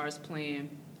band starts playing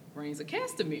Reigns of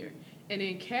Castamere, and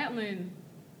then Catelyn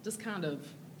just kind of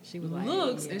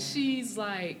looks, and she's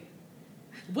like,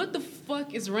 what the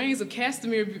fuck is Reigns of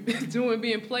Castamere doing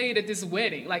being played at this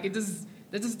wedding? Like, that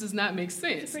just does not make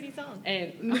sense. It's a pretty song.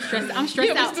 And I'm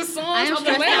stressed out. It's the song I am of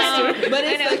the stressed out. Lannister. But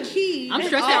it's a key. I'm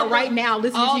stressed out right now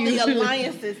listening all to you. the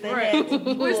alliances that had to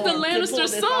Well, it's the pull Lannister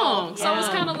this song, off. so it's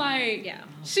kind of like Yeah.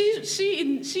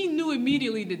 she knew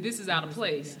immediately that this is out of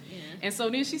place. Yeah. And so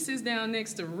then she sits down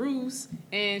next to Roose,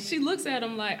 and she looks at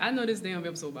him like, I know this damn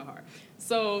episode by heart.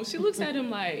 So she looks at him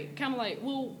like, kind of like,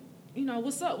 well, you know,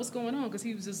 what's up? What's going on? Because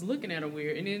he was just looking at her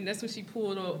weird. And then that's when she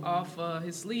pulled off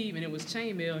his sleeve, and it was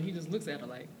chainmail, and he just looks at her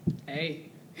like, hey,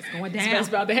 It's going that's down. what's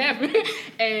about to happen.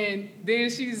 And then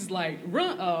she's like,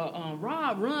 run,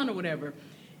 Rob, run, or whatever.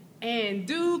 And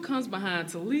dude comes behind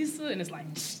Talisa, and it's like,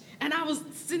 shh. And I was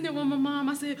sitting there with my mom.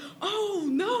 I said, oh,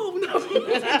 no. Oh, no.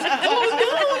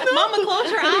 Mama,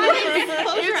 close your eyes.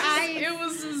 Close your eyes. It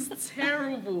was just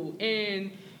terrible.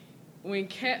 And when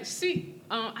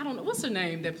I don't know, what's her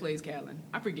name that plays Catelyn?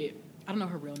 I forget. I don't know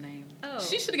her real name. Oh.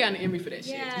 She should have gotten an Emmy for that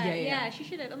shit. Yeah, she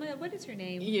should have. Oh my God, what is her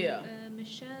name? Yeah.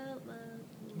 Michelle.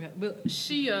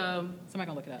 She Somebody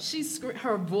gonna look it up.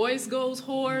 her voice goes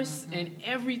hoarse and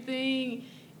everything.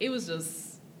 It was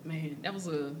just, man, it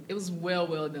was well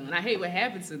done. I hate what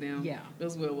happened to them. Yeah. It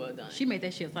was well done. She made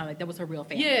that shit sound like that was her real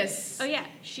family. Yes. Oh yeah,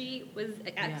 she was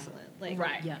excellent. Like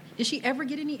Right. Yeah. Did she ever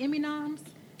get any Emmy noms?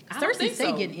 I don't Cersei think stay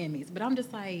so. getting Emmys, but I'm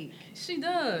just like, She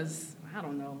does. I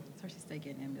don't know. Cersei stay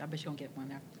getting Emmys. I bet she gonna get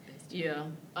one after this. Yeah.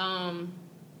 And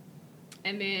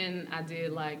then I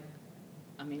did I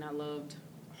loved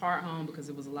Heart Home because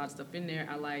there was a lot of stuff in there.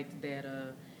 I liked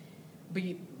that.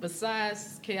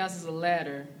 Besides Chaos is a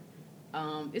Ladder,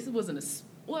 it wasn't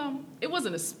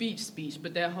a speech,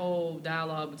 but that whole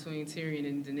dialogue between Tyrion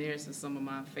and Daenerys is some of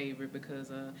my favorite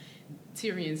because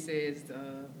Tyrion says.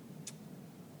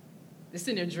 They're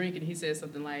sitting there drinking. He says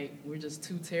something like, "We're just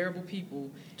two terrible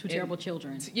people, Two terrible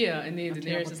children. Yeah, and then I'm Daenerys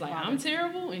terrible is like, father. "I'm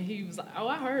terrible," and he was like, "Oh,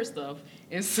 I heard stuff."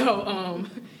 And so,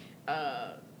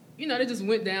 they just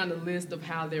went down the list of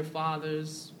how their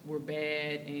fathers were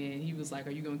bad, and he was like,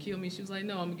 "Are you gonna kill me?" She was like,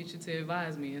 "No, I'm gonna get you to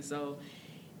advise me." And so,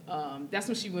 that's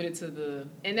when she went into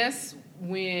and that's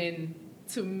when,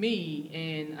 to me,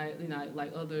 and I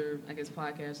like other, I guess,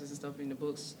 podcasters and stuff in the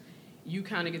books, you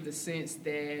kind of get the sense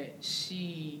that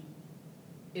she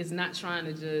is not trying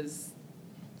to just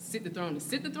sit the throne to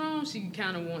sit the throne. She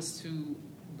kind of wants to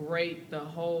break the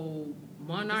whole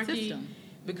monarchy system.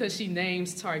 because she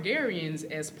names Targaryens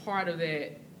as part of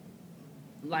that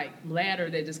ladder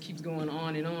that just keeps going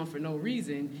on and on for no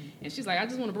reason. And she's like, I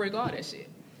just want to break all that shit.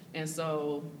 And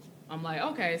so I'm like,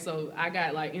 okay, so I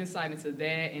got insight into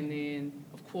that, and then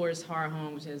of course Heart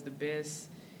Home, which has the best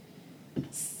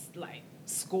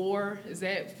score. Is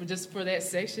that for that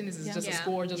section? Is it just a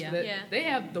score just for that? Yeah. They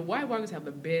have the White Walkers have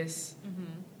the best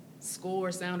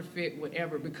score, sound effect,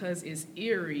 whatever, because it's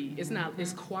eerie. It's not.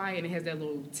 It's quiet and it has that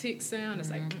little tick sound. It's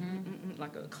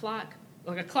like a clock.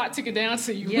 Like a clock ticking down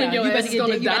to you when your ass is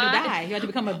going to You about to die. die. You have to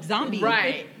become a zombie.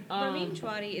 Right. Ramin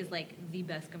Djawadi is the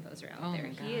best composer out Oh there. my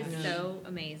He is gosh. so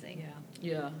amazing.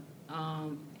 Yeah.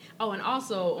 And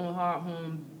also on Heart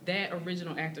Home, that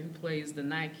original actor who plays the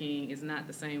Night King is not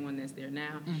the same one that's there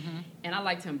now. And I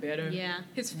liked him better. Yeah.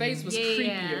 His face was Yeah.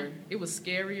 creepier. It was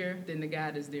scarier than the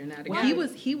guy that's there now. Well,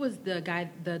 he was the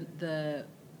guy, the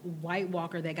White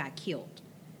Walker that got killed.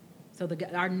 So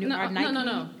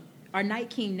our Night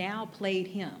King now played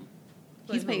him.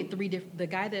 He's played three different. The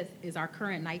guy that is our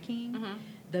current Night King,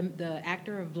 the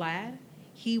actor of Vlad,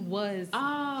 he was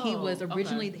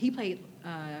originally he played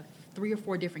 3 or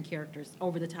 4 different characters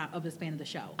over the top of the span of the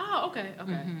show. Oh, okay.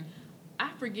 I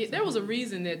forget. There was a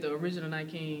reason that the original Night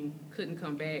King couldn't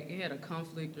come back. It had a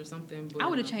conflict or something. But, I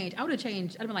would have changed. I'd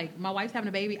have been like, my wife's having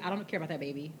a baby. I don't care about that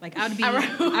baby. I'd be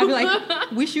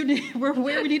like, we're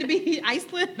where we need to be,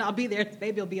 Iceland. And I'll be there. The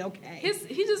baby will be okay.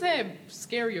 He just had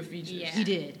scarier features. Yeah. He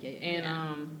did. Yeah.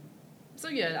 And so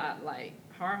I like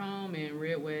Heart Home and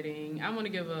Red Wedding. I want to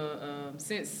give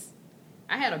since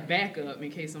I had a backup in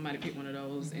case somebody picked one of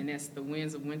those, and that's The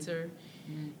Winds of Winter,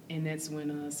 and that's when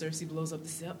Cersei blows up the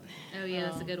Sept. Oh yeah,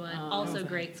 that's a good one. Also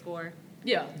great score.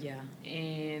 Yeah. Yeah.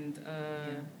 And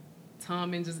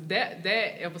Tommen just that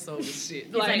episode was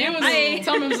shit. like, Like, it was "Bye."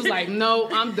 Tommen was just like, no,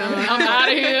 I'm done. I'm out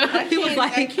of here. He was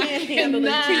like, I can't handle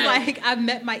it. He's like, I've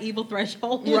met my evil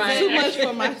threshold. Right. Too much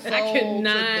for my soul I could to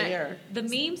not. bear. The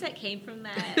memes that came from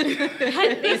that,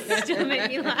 they still make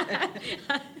me laugh.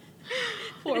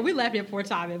 We laughed at poor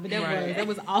Tommen, but Right. that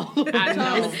was all. I know.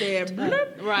 Thomas said,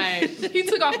 "Bloop." Right. He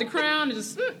took off the crown and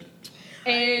just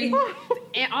and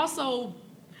also,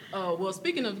 well,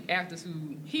 speaking of actors who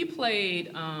he played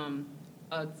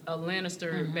a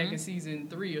Lannister back in season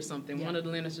 3 or something. Yeah. One of the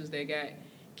Lannisters that got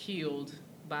killed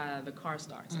by the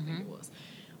Karstarks, I think it was.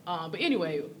 But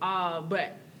anyway,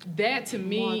 but that to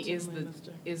me Martin is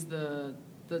Lannister.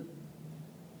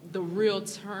 the real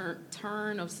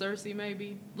turn of Cersei,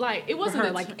 maybe. Like it For wasn't her,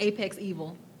 a like apex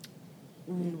evil.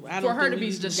 I For don't her think to be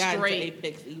we just got into straight-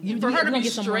 Apex either. You- for her to gonna be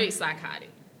get someone- straight psychotic,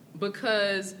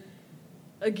 because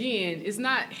again, it's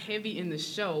not heavy in the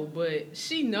show, but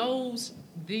she knows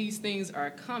these things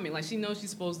are coming. Like she knows she's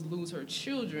supposed to lose her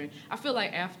children. I feel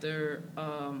like after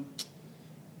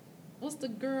what's the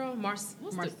girl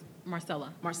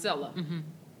Marcella. Marcella. Mm-hmm.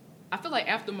 I feel like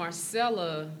after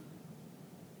Marcella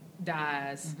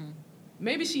dies,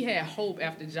 maybe she had hope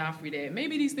after Joffrey that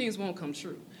maybe these things won't come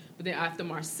true. But then after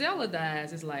Marcella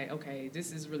dies, it's like, okay,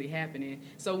 this is really happening.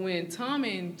 So when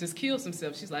Tommen just kills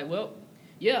himself, she's like, well,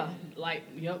 yeah, like,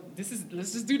 yep, let's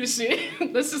just do this shit.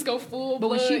 Let's just go full But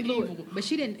blood when she blew evil. it, but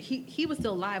she didn't. He was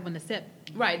still alive when the Sept.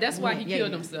 Right, that's why he Yeah, killed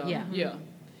yeah, himself. yeah.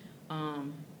 Yeah.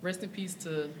 Rest in peace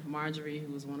to Marjorie,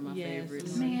 who was one of my Yes.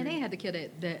 favorites. Man, they had to kill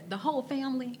the whole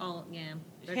family. Oh, yeah.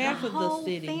 Half the of the whole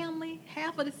city. family,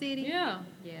 half of the city. Yeah.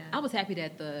 Yeah. I was happy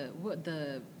that what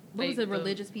was Faith the of-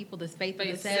 religious people, the faith of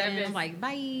the Faith seven. seven. I'm like,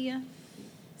 bye,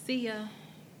 see ya,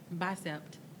 bye Sept.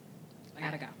 I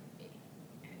gotta go.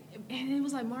 And it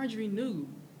was like Marjorie knew.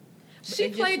 But She they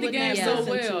just played the wouldn't game have so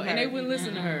listened to well, and they her. wouldn't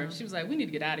listen to her. She was like, "We need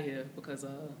to get out of here because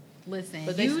Listen,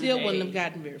 But they you- still wouldn't have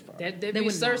gotten very far. that They be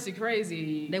wouldn't know. Cersei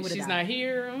crazy. They would've She's died. not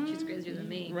here. She's crazier than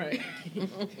me. Right,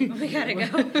 We gotta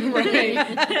go.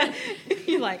 right,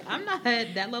 You're like, I'm not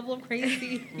that level of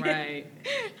crazy. right.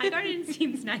 Highgarden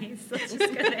seems nice. Let's just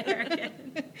go there again.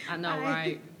 I know, Hi.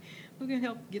 right? Who can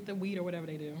help get the weed or whatever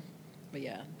they do? But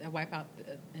yeah, that wipe out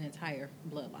an entire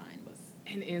bloodline was.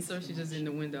 And Cersei just in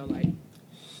the window, like,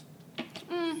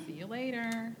 See you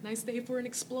later. nice day for an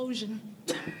explosion.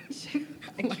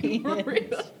 I Like, can't. for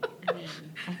real.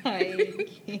 I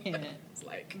can't. It's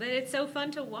like, But it's so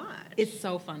fun to watch. It's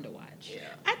so fun to watch. yeah.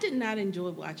 I did not enjoy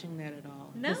watching that at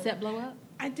all. No. The set blow up?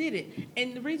 I didn't.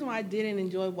 And the reason why I didn't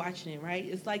enjoy watching it, right,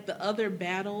 it's like the other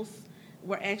battles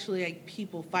were actually like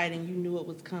people fighting. You knew it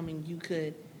was coming. You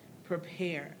could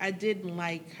prepare. I didn't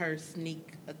like her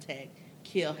sneak attack,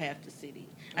 kill half the city.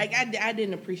 Like, I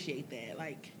didn't appreciate that.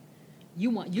 Like, You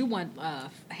want Kim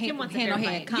hand wants a on fair hand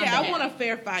fight. combat. yeah, I want a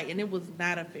fair fight, and it was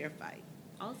not a fair fight.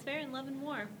 All's fair in love and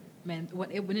war. Man,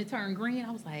 when it turned green,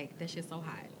 I was like, that shit's so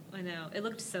hot. I know. It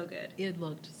looked so good. It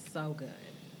looked so good.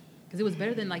 Because it was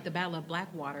better than like the Battle of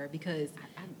Blackwater because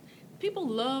People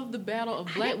love the Battle of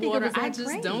I didn't think it Blackwater. was that I just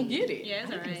great. don't get it. Yeah,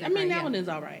 it's I all think right. I mean, that Yeah. one is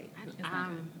all right.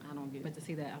 I don't get but it. to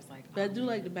see that I was like, But I do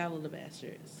like the Battle of the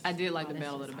Bastards. I did like Oh, the that's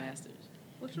Battle of the just hot. Bastards.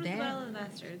 Which was That- the Battle of the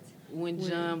Bastards? When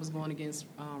John was going against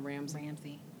Ramsay.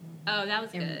 Ramsey. Oh, that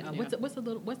was And,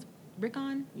 good. what's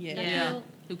Rickon? Yeah. Yeah.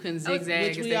 Who couldn't Oh, zigzag,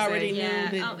 Which as we they already say. knew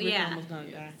Yeah. that Oh, Rickon yeah. was going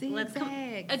to die. Let's come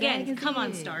Zag again. and Come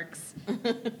on, zig. Starks.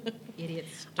 Idiot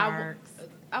I w- Starks.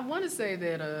 I want to say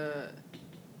that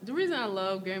the reason I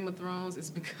love Game of Thrones is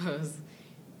because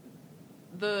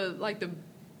the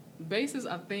basis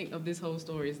I think of this whole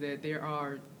story is that there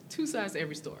are two sides to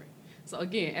every story. So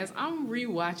again, as I'm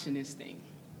rewatching this thing,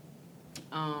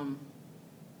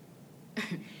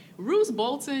 Roose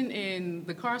Bolton and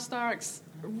the Karstarks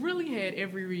really had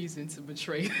every reason to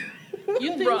betray.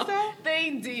 You think Robb. so? They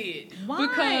did. Why?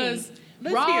 Because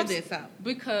Let's Robb's- hear this out.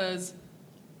 Because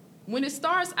when it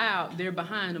starts out, they're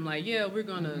behind him, like, yeah, we're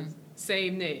gonna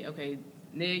save Ned. Okay,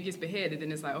 Ned gets beheaded,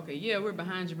 then it's like, okay, yeah, we're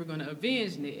behind you, we're gonna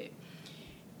avenge Ned.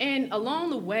 And along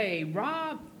the way,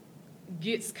 Robb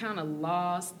gets kind of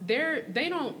lost. They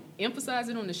don't emphasize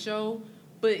it on the show,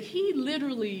 but he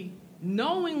literally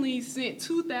knowingly sent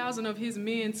 2,000 of his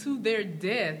men to their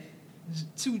death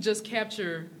to just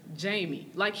capture Jaime.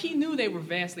 Like, he knew they were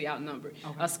vastly outnumbered.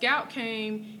 Okay. A scout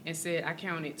came and said, I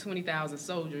counted 20,000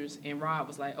 soldiers, and Robb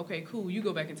was like, okay, cool, you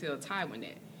go back and tell Tywin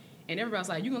that. And everybody's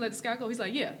like, you gonna let the scout go? He's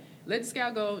like, yeah, let the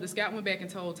scout go. The scout went back and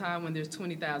told Tywin there's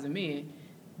 20,000 men.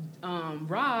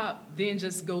 Robb then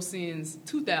just sends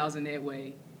 2,000 that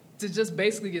way to just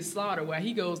basically get slaughtered, while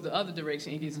he goes the other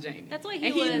direction and gets Jamie. That's why he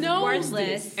and was knows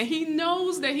worthless. this, and he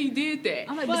knows that he did that.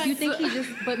 I'm like, but you think he just?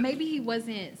 But maybe he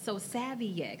wasn't so savvy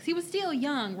yet. 'Cause he was still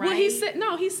young, right? Well, he said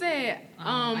no. He said,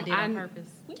 I did on purpose.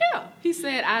 Yeah, he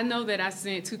said, I know that I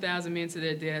sent 2,000 men to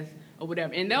their death or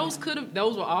whatever, and those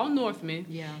were all Northmen.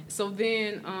 Yeah. So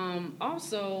then,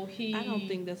 also he. I don't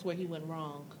think that's where he went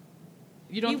wrong.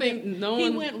 You don't He think He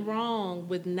went wrong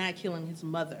with not killing his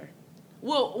mother.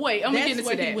 Well, wait, I'm gonna get That's into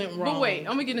where that. he went But wrong. wait,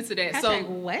 I'm gonna get into that. Hashtag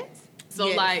what? So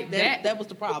Yes, like that was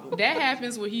the problem. That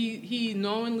happens when he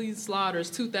knowingly slaughters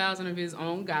 2,000 of his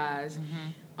own guys.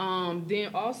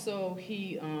 Then also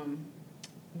he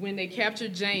when they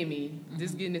captured Jamie,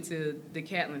 this getting into the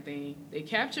Catelyn thing. They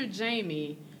captured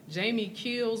Jamie. Jamie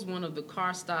kills one of the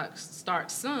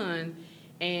Stark's son,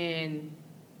 and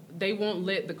they won't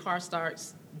let the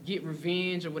Starks get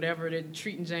revenge or whatever. They're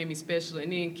treating Jamie special,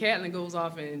 and then Catelyn goes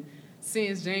off and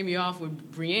sends Jamie off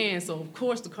with Brienne. So of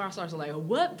course the Starks are like,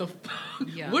 "What the fuck?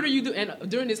 Yeah. What are you doing?" And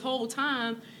during this whole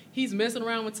time, he's messing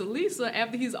around with Talisa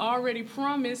after he's already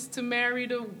promised to marry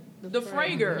the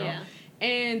Frey girl. Yeah.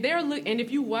 And and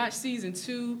if you watch season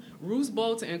 2, Roose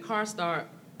Bolton and Karstark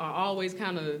are always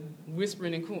kind of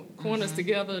whispering in corners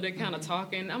together. They're kind of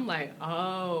talking. I'm like,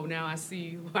 oh, now I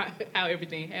see how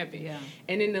everything happened. Yeah.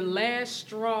 And then the last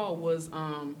straw was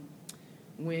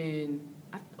when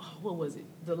what was it?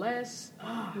 The last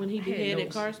When he I had beheaded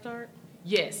notes. Karstark?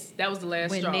 Yes, that was the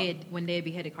last straw. When Ned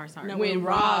beheaded Karstark. No, when when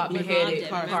Rob Rob beheaded beheaded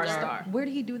Karstark. Where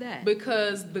did he do that?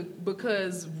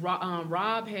 Because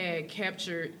Rob had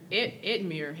captured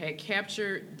Edmure had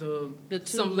captured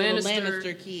some little Lannister,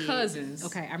 Lannister kids. cousins.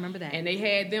 Okay, I remember that. And they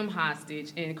had them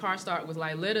hostage, and Karstark was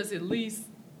like, "Let us at least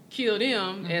kill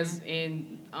them."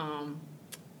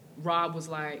 Rob was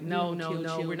like, "No, You no, kill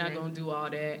no, we're not children." going to do all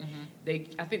that."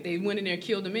 I think they went in there and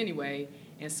killed them anyway,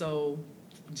 and so.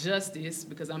 Justice,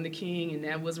 because I'm the king and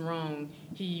that was wrong,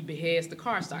 he beheads the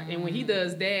Karstark. And when he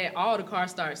does that, all the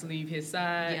Karstarks leave his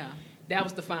side. Yeah. That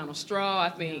was the final straw. I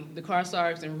think the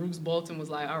Karstarks and Roose Bolton was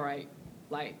like, all right,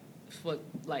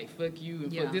 fuck you.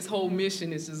 And Yeah. this whole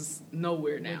mission is just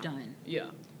nowhere now. We're done. Yeah.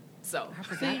 So.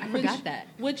 I forgot that.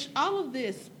 Which all of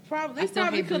this I they still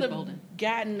probably hate could Bruce have Bolton.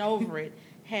 gotten over it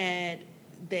had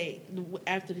they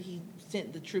after he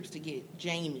sent the troops to get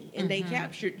Jamie and they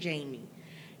captured Jamie.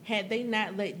 Had they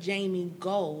not let Jamie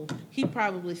go, he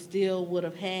probably still would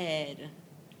have had,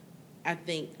 I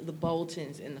think, the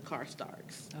Boltons and the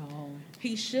Karstarks. Oh.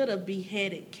 He should have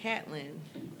beheaded Catelyn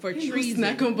for He's treason.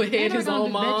 not going to behead his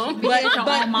own mom. But Your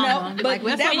own mama. no, Like, but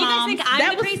that's that what You guys was, think I'm that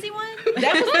the was- crazy one?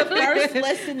 that was the first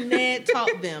lesson Ned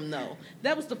taught them, though.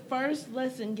 That was the first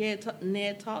lesson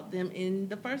Ned taught them in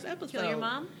the first episode. Kill your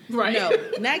mom? Right. No,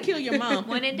 not kill your mom.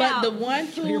 When in but doubt. the one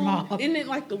who, your mom. isn't it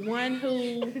like the one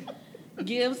who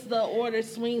gives the order,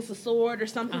 swings the sword or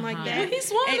something like that? Well, he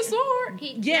swung the sword.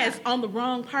 Yes, on the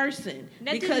wrong person.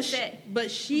 That didn't because fit.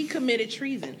 but she committed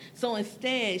treason. So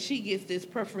instead, she gets this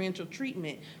preferential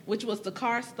treatment, which was the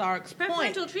Karstark's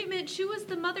Preferential point. treatment. She was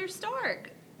the mother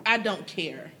Stark. I don't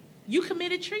care. You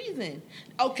committed treason.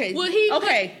 Okay. Well,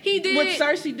 he did. Would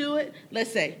Cersei do it?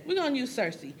 Let's say we're gonna use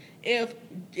Cersei. If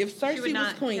Cersei She would was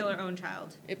not queen, kill her own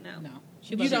child. No. No.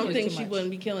 you loves don't her think too she much. wouldn't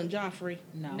be killing Joffrey?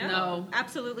 No. No,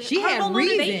 absolutely. She her had whole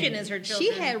reason. motivation is her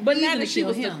children. She had But reason not to if she kill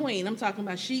was him. the queen. I'm talking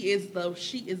about she is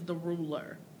the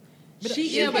ruler. But she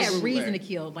she is had the ruler. reason to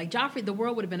kill. Like Joffrey, the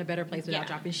world would have been a better place without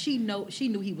Yeah. Joffrey. She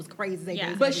knew he was crazy.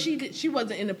 Yeah. But she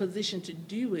wasn't in a position to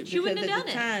do it. She wouldn't because have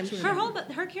at done the it.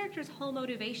 time, Her character's whole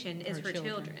motivation is her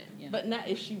children. Yeah. But not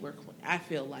if she were queen. I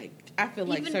feel like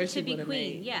Even Cersei to be would have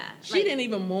queen, made. yeah. She Like- didn't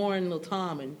even mourn Lil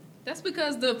Tom and That's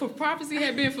because the prophecy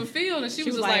had been fulfilled, and she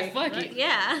was just like, "Fuck it."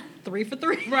 Yeah. 3 for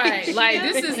 3. Right, like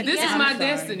this is Yeah. my I'm sorry.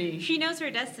 destiny. She knows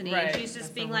her destiny. Right. And she's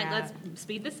just being like, let's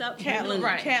speed this up. Catelyn.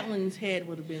 Right. Catelyn's head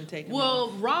would have been taken. Well,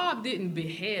 off. Rob didn't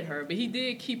behead her, but he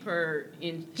did keep her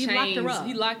in He chains. locked her up.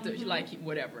 He locked her, like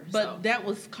whatever. But so. that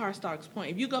was Karstark's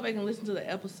point. If you go back and listen to the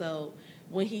episode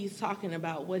when he's talking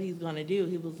about what he's going to do,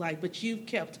 he was like, "But you've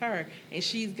kept her, and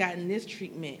she's gotten this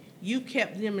treatment. You've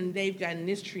kept them, and they've gotten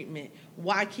this treatment.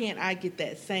 Why can't I get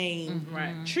that same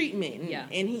Right. treatment?" Yeah.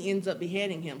 And he ends up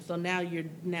beheading him. So now you're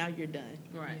done.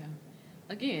 Right. Yeah.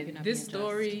 Again, You're not this being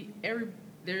story,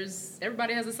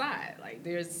 everybody has a side. Like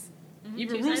there's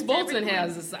even Two Roose sides to every Bolton coin.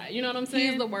 has a side. You know what I'm He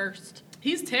saying? is the worst.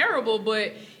 He's terrible,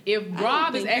 but if don't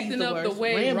Rob is think he's acting the up the worst.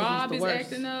 way Ramsay's Rob the is worst.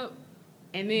 acting up,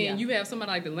 and then Yeah. you have somebody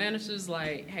like the Lannisters,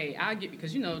 like, hey, I'll get,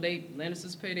 because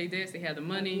Lannisters pay their debts, they have the I'll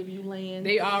money, give you land.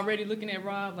 they already looking at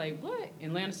Rob like, what?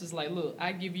 And Lannisters like, look,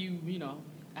 I give you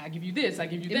this, I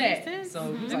give you It that. makes sense. So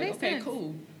Mhm. he's It like, makes okay, sense.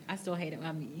 cool. I still hate him.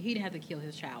 I mean, he didn't have to kill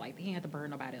his child. Like he didn't have to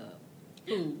burn nobody up.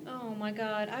 Who? Oh my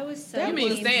God, I was so. That You mean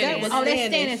was- Stannis. that was Oh, that's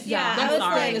Stannis. Stannis, Yeah, y'all. I I'm was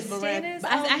sorry. like, Stannis. Stannis.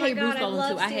 But I oh my hate Bruce God, I Bolton,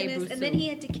 love too. I hate Stannis. Bruce, and then too. he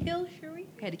had to kill Shuri.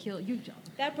 Had to kill you, John.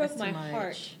 That broke That's my too much.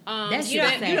 heart. That's You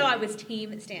just know, sad. you know, I was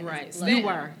team Stannis. Right. Love Stan-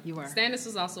 him. You were. Stannis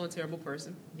is also a terrible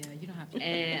person. Yeah, you don't have to.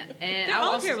 And They're I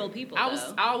all also- terrible people, I was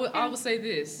though. I would say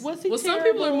this. Was he well, some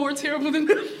people are terrible? more terrible than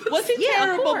others. Was he Yeah, of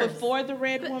terrible course. before the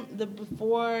red one?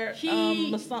 Before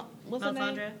He- what's her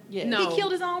name? Melisandre? Yeah. No. He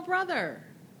killed his own brother.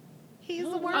 He's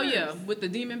the worst. Oh yeah, with the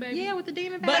demon baby. Yeah, with the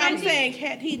demon. But baby. I'm saying,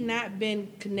 had he not been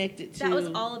connected to That was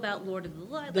all about Lord of the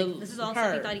Light. Like, this is all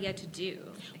stuff he her. thought he had to do.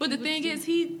 But the thing is,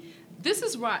 this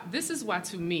is why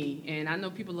to me, and I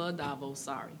know people love Davos.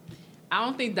 Sorry, I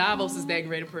don't think Davos is that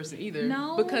great a person either.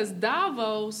 No. Because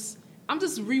Davos, I'm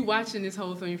just rewatching this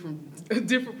whole thing from a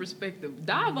different perspective.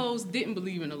 Davos didn't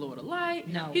believe in the Lord of Light.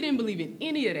 No. He didn't believe in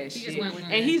any of that He shit. just went with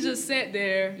and it. he just sat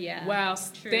there Yeah, while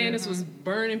true. Stannis was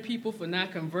burning people for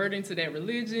not converting to that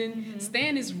religion.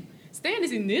 Stannis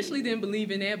initially didn't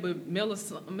believe in that, but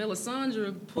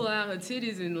Melisandre pulled out her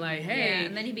titties and like, hey, Yeah,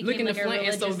 and then he became look in the like a flame.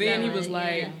 And so religious then he zealot, was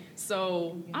like, yeah.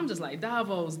 so I'm just like,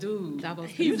 Davos, dude. Davos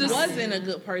he He just wasn't a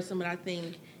good person, but I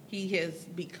think he has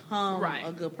become Right.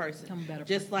 a good person. Become a better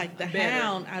Just like the Better.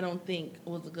 Hound, I don't think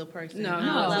was a good person. No, I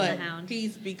love but the Hound.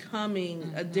 he's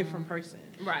becoming a different person.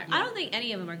 right. I don't think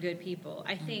any of them are good people.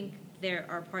 I think there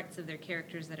are parts of their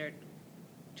characters that are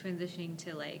transitioning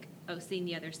to like, seeing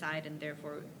the other side and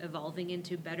therefore evolving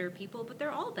into better people, but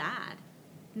they're all bad.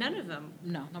 None of them.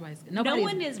 No, nobody's. No Nobody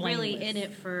one is really blameless. in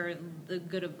it for the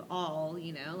good of all,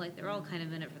 you know? Like, they're all kind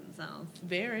of in it for themselves.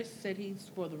 Varys said he's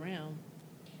for the realm.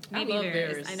 I Maybe love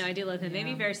Varys. Varys. I know, I do love him.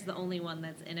 Maybe Yeah. Varys is the only one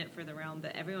that's in it for the realm,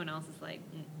 but everyone else is like,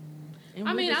 And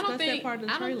I we mean, I don't discussed that think. part of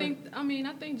the I don't trailer. think. I mean,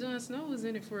 I think Jon Snow is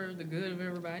in it for the good of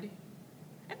everybody.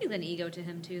 I think an ego to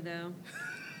him too, though.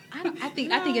 I think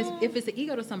it's if it's an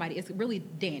ego to somebody, it's really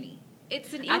Danny.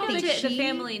 It's an I ego think to the she-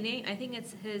 family name. I think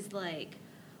it's his like,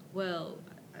 well,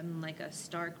 I'm like a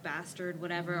Stark bastard,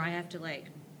 whatever. I have to like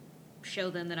show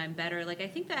them that I'm better. Like, I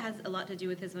think that has a lot to do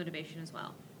with his motivation as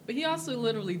well. But he also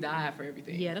literally died for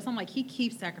everything. Yeah, that's I'm like he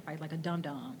keeps sacrificing like a dum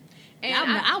dum. And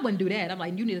And I- I wouldn't do that. I'm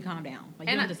like, you need to calm down. Like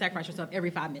you And don't I- have to sacrifice yourself every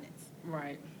 5 minutes.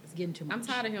 Right. It's getting too much. I'm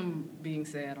tired of him being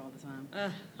sad all the time.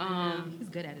 Ugh, He's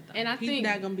good at it though. And I He's think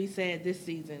not going to be sad this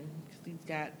season because he's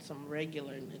got some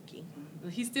regular nookie.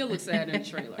 he still looks sad in the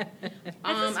trailer.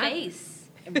 that's his face.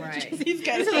 Right. He's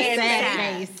got a It's a sad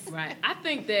sad face. face. Right. I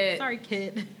think that. Sorry,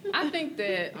 kid. I think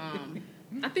that.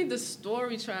 I think the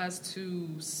story tries to.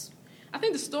 I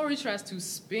think the story tries to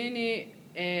spin it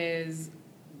as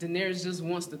Daenerys just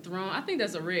wants the throne. I think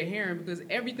that's a red herring because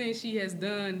everything she has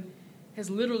done has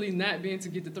literally not been to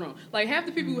get the throne. Like half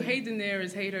the people who hate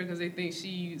Daenerys hate her because they think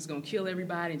she's gonna kill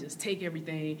everybody and just take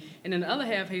everything, and then the other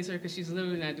half hates her because she's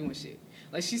literally not doing shit.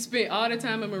 Like she spent all the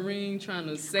time in Marine trying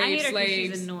to I save hate her 'cause slaves.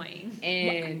 she's annoying.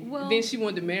 And Well- then she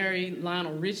wanted to marry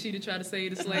Lionel Richie to try to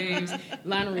save the slaves,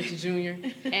 Lionel Richie Jr.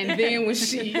 And then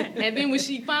when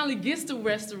she finally gets to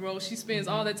Westeros, she spends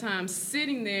all that time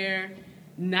sitting there,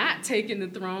 not taking the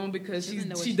throne because She doesn't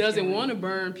know what she she's doesn't doing. want to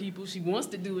burn people. She wants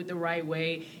to do it the right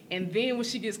way. And then when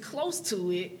she gets close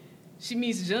to it, she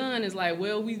meets Jon. Is like,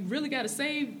 well, we really got to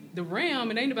save the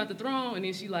realm. It ain't about the throne. And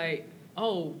then she like,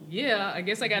 oh yeah, I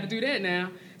guess I got to do that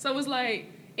now. So it's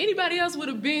like. Anybody else would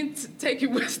have been taking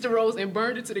Westeros and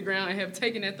burned it to the ground and have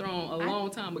taken that throne a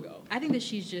long time ago. I think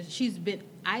that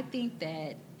I think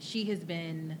that she has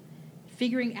been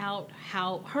figuring out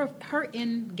how her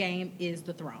end game is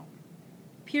the throne.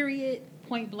 Period.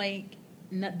 Point blank.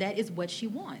 That is what she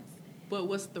wants. But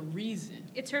what's the reason?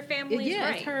 It's her family's Yeah,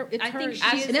 right. it's her. It's I her. think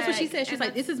she is and that's what that- she said. She's and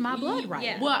like, "This is my blood right."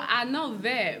 Yeah. Well, I know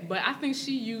that, but I think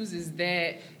she uses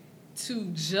that to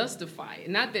justify it.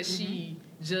 Not that she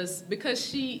just because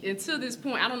she until this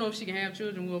point, I don't know if she can have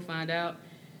children. We'll find out.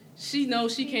 She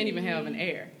knows she can't even have an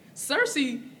heir.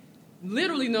 Cersei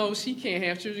literally knows she can't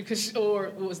have children because or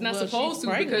was not Well, supposed she's to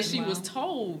pregnant because she now. was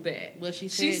told that. Well, she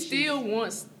she said still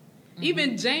wants.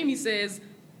 Even Jamie says.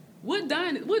 What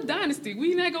dynasty?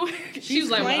 We not go. She was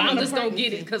like, well, claiming I'm the just gonna get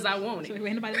pregnancy. it because I want So it.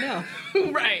 ain't nobody know.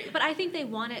 Right. But I think they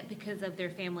want it because of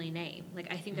their family name.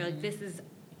 Like, I think they're like, this is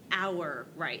our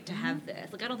right to have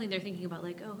this. Like, I don't think they're thinking about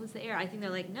like, oh, who's the heir? I think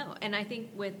they're like, no. And I think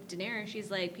with Daenerys,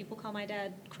 she's like, people call my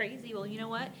dad crazy. Well, you know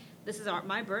what? This is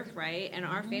my birthright, and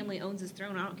our family owns this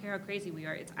throne. I don't care how crazy we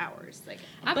are; it's ours. Like,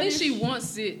 I But think if she she-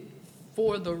 wants it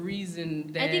for the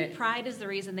reason that I think pride is the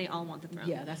reason they all want the throne.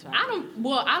 Yeah, that's right. I don't.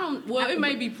 Well, it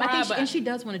may be I pride, think but and she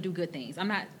does want to do good things. I'm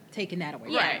not taking that away.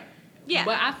 Yeah. right. Yeah.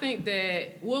 But I think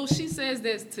that she says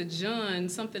that to Jon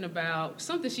something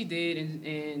she did,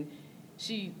 and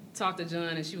she talked to Jon,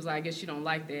 and she was like, I guess you don't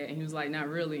like that, and he was like, not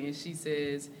really, and she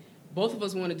says, both of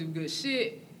us want to do good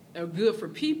shit. are good for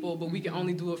people, but we can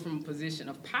only do it from a position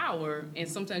of power. And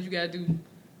sometimes you gotta do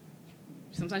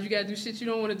shit you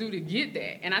don't want to do to get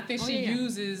that. And I think she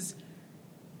uses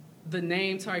the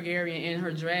name Targaryen and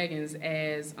her dragons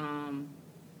as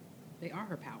They are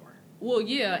her power. well,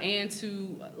 yeah, and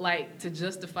to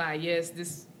justify, yes,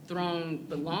 this throne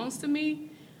belongs to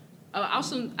me. I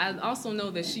also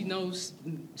know that she knows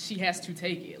she has to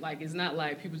take it. Like, it's not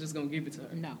like people just gonna give it to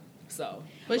her. No. So,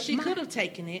 But she could have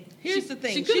taken it. Here's the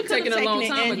thing. she could have taken it a long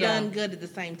time and ago. done good at the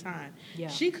same time. Yeah.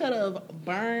 She could have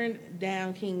burned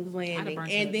down King's Landing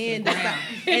burned and it then to the ground.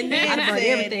 and then I'd have burned said,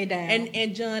 everything down.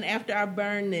 And John, after I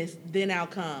burn this, then I'll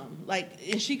come. Like,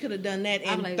 and she could have done that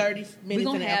I'm in like, 30 we minutes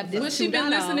gonna in the have episode. but she been 2.0.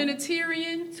 listening to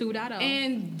Tyrion 2.0.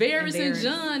 and Varys and Varys.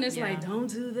 Jon. It's Yeah. like, don't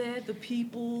do that. The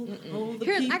people, the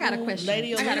Here's- people. I got a question.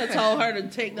 Lady I got a Olenna told her to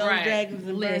take those Right. dragons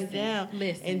and burn Listen, it down,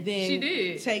 listen. and then She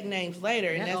did. take names later.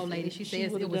 And that that's, old lady, she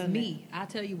says would've it was done me. I'll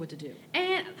tell you what to do.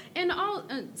 And all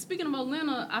speaking of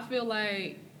Olenna, I feel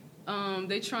like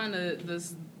they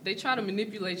try to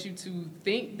manipulate you to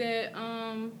think that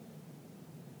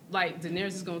like Daenerys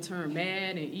is gonna turn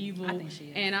mad and evil. I think she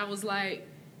is. And I was like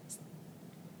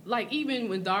even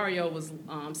when Dario was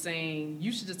saying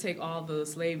you should just take all the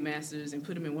slave masters and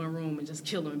put them in one room and just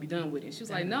kill them and be done with it. She was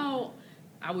like, no,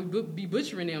 I would be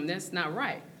butchering them. That's not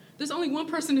right. There's only one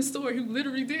person in the story who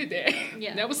literally did that.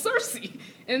 Yeah. That was Cersei.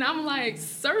 And I'm like,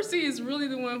 Cersei is really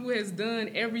the one who has done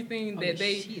everything that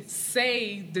they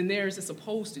say Daenerys is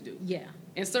supposed to do. Yeah.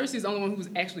 And Cersei is the only one who's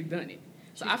actually done it.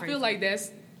 So She's I feel crazy. like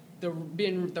that's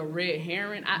been the red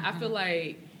herring. I feel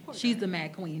like She's the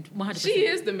Mad Queen, 100%. she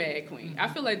is the Mad Queen. I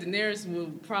feel like Daenerys will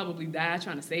probably die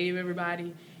trying to save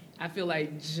everybody. I feel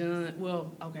like Jon.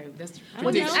 Well, okay, that's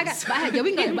Well, no,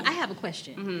 predictions. I have a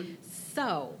question. Mm-hmm.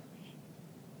 So,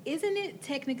 isn't it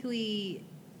technically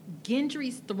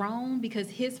Gendry's throne because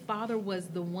his father was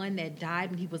the one that died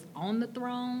when he was on the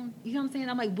throne? You know what I'm saying?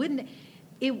 I'm like, wouldn't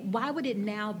it? Why would it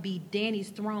now be Dany's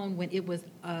throne when it was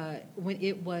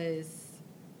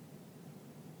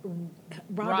Robert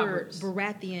Robert's.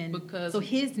 Baratheon? Because- so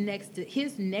his next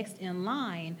in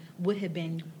line would have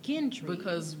been Gendry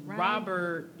Because right?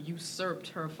 Robert usurped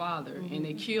her father and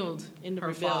they killed in the her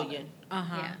rebellion.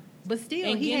 Yeah. But still,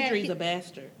 And he Gendry's had, a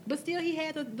bastard. but still, he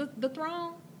had the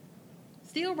throne.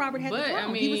 Still, Robert had the But throne. I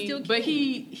mean, he was still king. but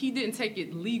he didn't take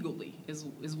it legally, is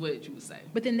what you would say.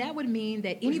 But then that would mean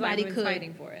that Which is why anybody everyone's could.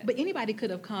 fighting for it. But anybody could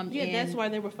have come Yeah, in. that's why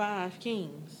there were 5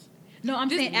 kings. No, I'm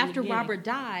saying after yeah. Robert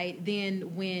died,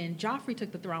 then when Joffrey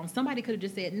took the throne, somebody could have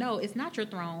just said, "No, it's not your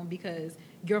throne because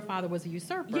your father was a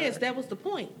usurper." Yes, that was the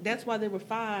point. That's why there were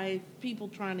 5 people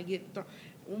trying to get.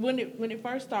 When it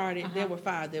first started, there were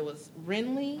 5. There was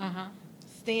Renly,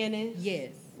 Stannis,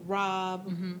 Yes. Robb,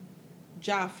 Mm-hmm.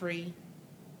 Joffrey,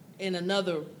 and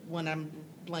another one I'm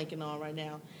blanking on right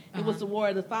now. It Uh-huh. was the War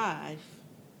of the 5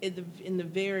 in the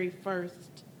very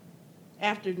first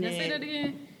after Let's say that Ned.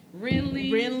 again.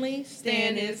 Renly,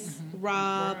 Stannis,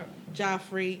 Robb,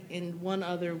 Joffrey, and one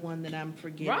other one that I'm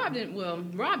forgetting. Robb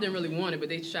didn't really want it, but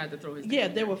they tried to throw his Yeah,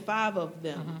 name there in. were 5 of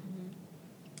them.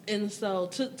 And so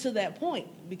to that point,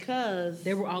 because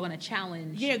They were all going to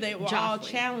challenge. yeah, they were all Joffrey.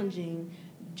 challenging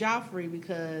Joffrey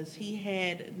because he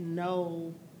had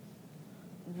no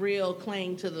real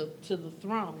claim to the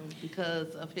throne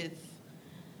because of his,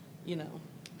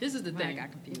 This is the I thing.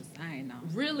 got confused. I ain't know.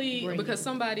 Really, Bring because it.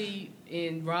 somebody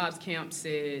in Rob's camp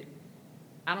said,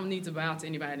 I don't need to bow to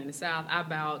anybody in the South. I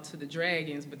bow to the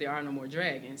dragons, but there are no more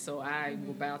dragons, so I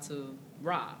will bow to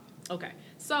Rob. Okay,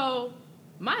 so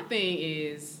my thing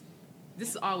is, this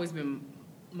has always been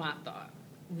my thought.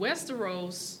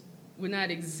 Westeros would not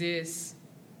exist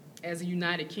as a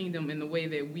united kingdom in the way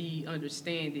that we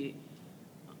understand it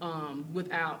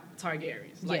without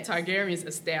Targaryens. Like, Yes. Targaryens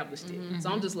established it.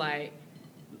 So I'm just like,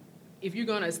 if you're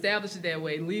going to establish it that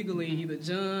way legally, either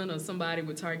Jon or somebody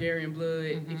with Targaryen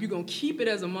blood, if you're going to keep it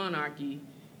as a monarchy,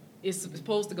 it's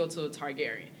supposed to go to a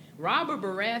Targaryen. Robert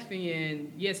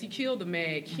Baratheon, yes, he killed the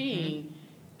Mad King.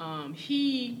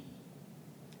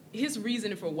 His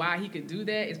reasoning for why he could do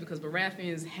that is because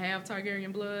Baratheons have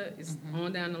Targaryen blood. It's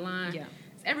on down the line. Yeah.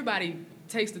 Everybody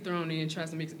takes the throne and tries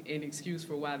to make an excuse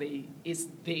for why it's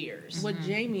theirs. well,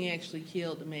 Jamie actually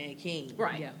killed the Mad King.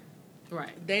 Right. Yeah.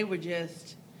 Right. They were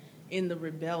just in the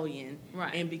rebellion.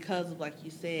 Right. And because of, like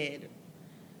you said,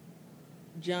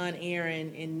 Jon,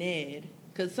 Aaron, and Ned,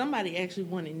 because somebody actually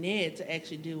wanted Ned to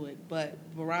actually do it, but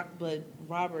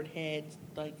Robert had,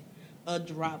 like, a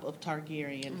drop of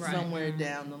Targaryen Right. somewhere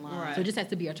down the line. Right. So it just has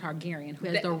to be a Targaryen who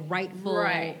has That- the rightful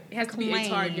Right. It has to be a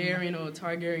claim. Targaryen or a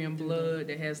Targaryen blood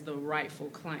that has the rightful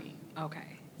claim.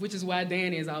 Okay. which is why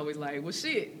Danny is always like, well,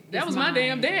 shit, that It's was my mine.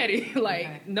 damn daddy. Like,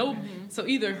 Okay. no. So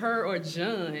either her or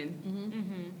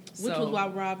John. Which was why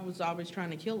Rob was always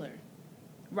trying to kill her.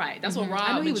 Right. That's what I know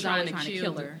Rob he was was trying always to trying to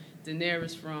kill kill her.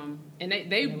 Daenerys from. And they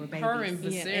They were her and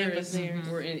babies. Yeah, and Viserys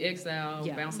Viserys. were in exile,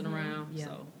 Yeah. bouncing around. Yeah.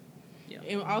 So, yeah.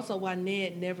 And also why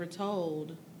Ned never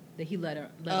told That he let him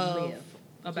of live.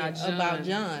 About Yeah, John. about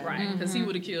John. Right. Because he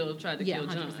would have tried to Yeah, kill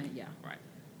 100%. John. Yeah. Right.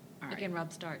 All right. Again,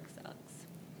 Rob Stark sucks.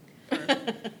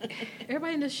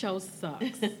 Everybody in this show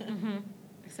sucks.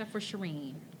 Except for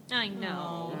Shireen. I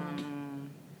know.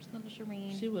 Just little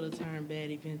Shireen. she would have turned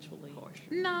bad eventually.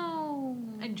 No.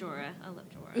 And Jorah. I love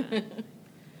Jorah.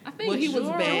 I think Well, he was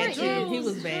Jorah- bad Jorah too. He was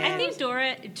was- bad. I think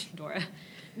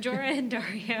Jorah and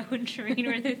Dario and Shireen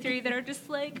are the three that are just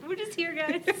like, we're just here,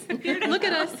 guys. Here to Look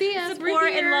at us. See us. support We're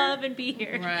and here. love and be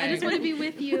here. Right. I just want to be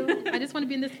with you. I just want to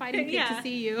be in this fighting pit to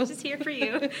see you. Just here for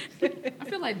you. I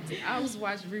feel like I was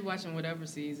rewatching whatever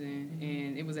season,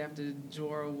 and it was after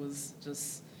Jorah was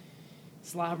just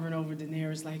slobbering over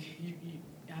Daenerys, like,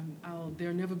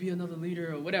 there'll never be another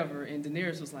leader or whatever. And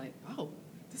Daenerys was like, oh,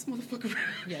 this motherfucker.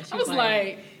 Yeah, she I was was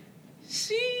like,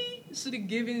 she should have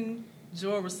given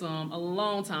Jorah some a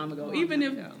long time ago. Even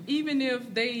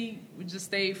if they just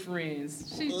stayed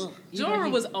friends. Jorah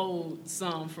was owed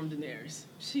some from Daenerys.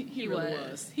 He really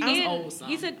was. He was owed some.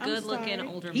 He's a I'm good-looking sorry.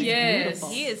 older man. He's Yes. beautiful.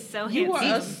 He is so You were a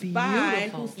handsome. spy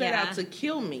beautiful. who set Yeah. out to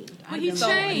kill me. But he So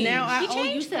changed. now I He owe you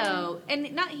changed some. though,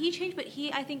 and not he changed, but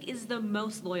he I think is the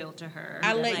most loyal to her.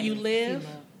 I let Like, you live.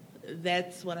 She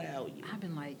That's what I owe you. I've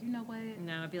been like, you know what?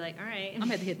 No, I'd be like, all right, I'm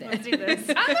gonna have to hit that. Let's do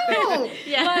this. I know.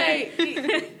 Yeah.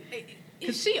 Like,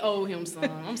 because she owed him some.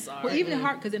 I'm sorry. Well, even in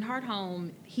Hard, because in Hard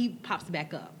Home, he pops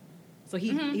back up. So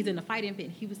he's in the fighting pit.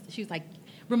 And she was like,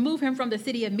 remove him from the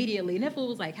city immediately. And that fool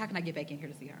was like, how can I get back in here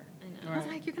to see her? I know. I was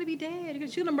like, you're gonna be dead. You're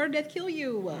gonna shoot him, murder, death, kill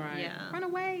you. Right. Yeah. Run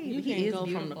away. You But he can't is go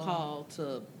from the beautiful. call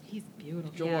to He's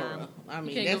beautiful. Jorah. I You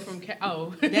mean, can't go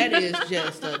that's, from that is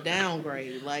just a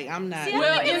downgrade. Like, I'm not. See, I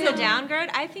Well, don't think in it's a the- downgrade.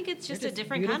 I think it's just They're a just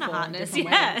different kind of beautiful in hotness. different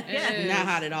Yeah, ways. yeah. Yeah. not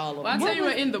hot at all. Well, I Of tell you them.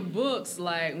 what, in the books,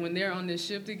 like when they're on this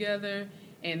ship together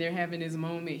and they're having this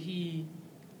moment, he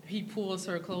pulls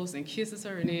her close and kisses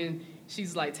her, and then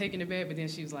she's like taking it back, but then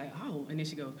she's like, oh, and then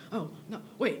she goes, oh no,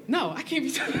 wait, no, I can't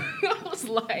be. I was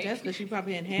like, That's because she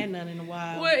probably hadn't had none in a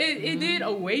while. well, it did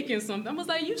awaken something. I was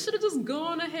like, you should have just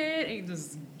gone ahead and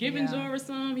just given Yeah. Jorah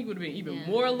some. He would have been even Yeah.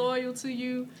 more loyal to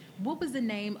you. What was the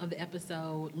name of the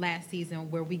episode last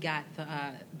season where we got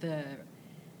the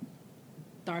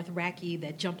Dothraki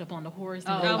that jumped up on the horse?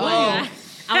 and Oh, rode oh, away? yeah.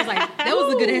 I was like, that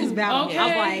was a good ass battle. Okay. I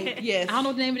was like, Yes. I don't know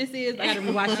what the name of this is. I got to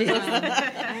rewatch it.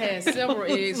 I had several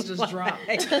eggs just drop.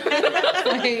 Like,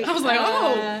 I was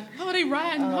like, they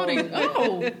riding, well,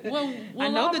 I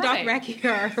know all the right. Dothraki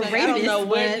are Like, I don't know rapists,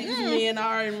 where but these men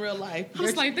are in real life. I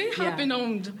was like, they Yeah. hopping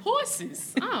on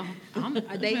horses. Oh,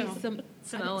 they No.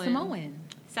 Samoan. Samoan.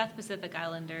 South Pacific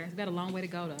Islander. It's got a long way to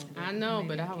go though. I know, Maybe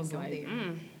but I can was go like, there.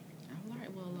 all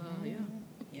right, well, yeah.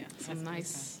 Yeah, Some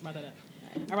nice. I brought that up.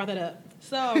 I brought that up.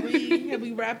 So, have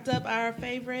we wrapped up our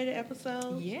favorite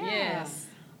episode? Yeah. Yes.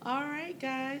 All right,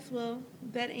 guys. Well,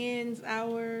 that ends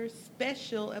our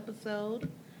special episode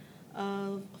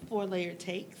of 4 Layered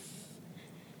Takes.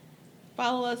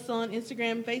 Follow us on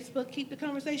Instagram and Facebook. Keep the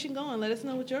conversation going. Let us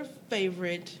know what your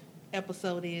favorite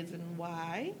episode is and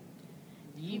why.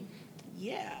 Yep.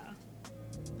 Yeah.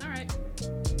 All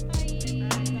right.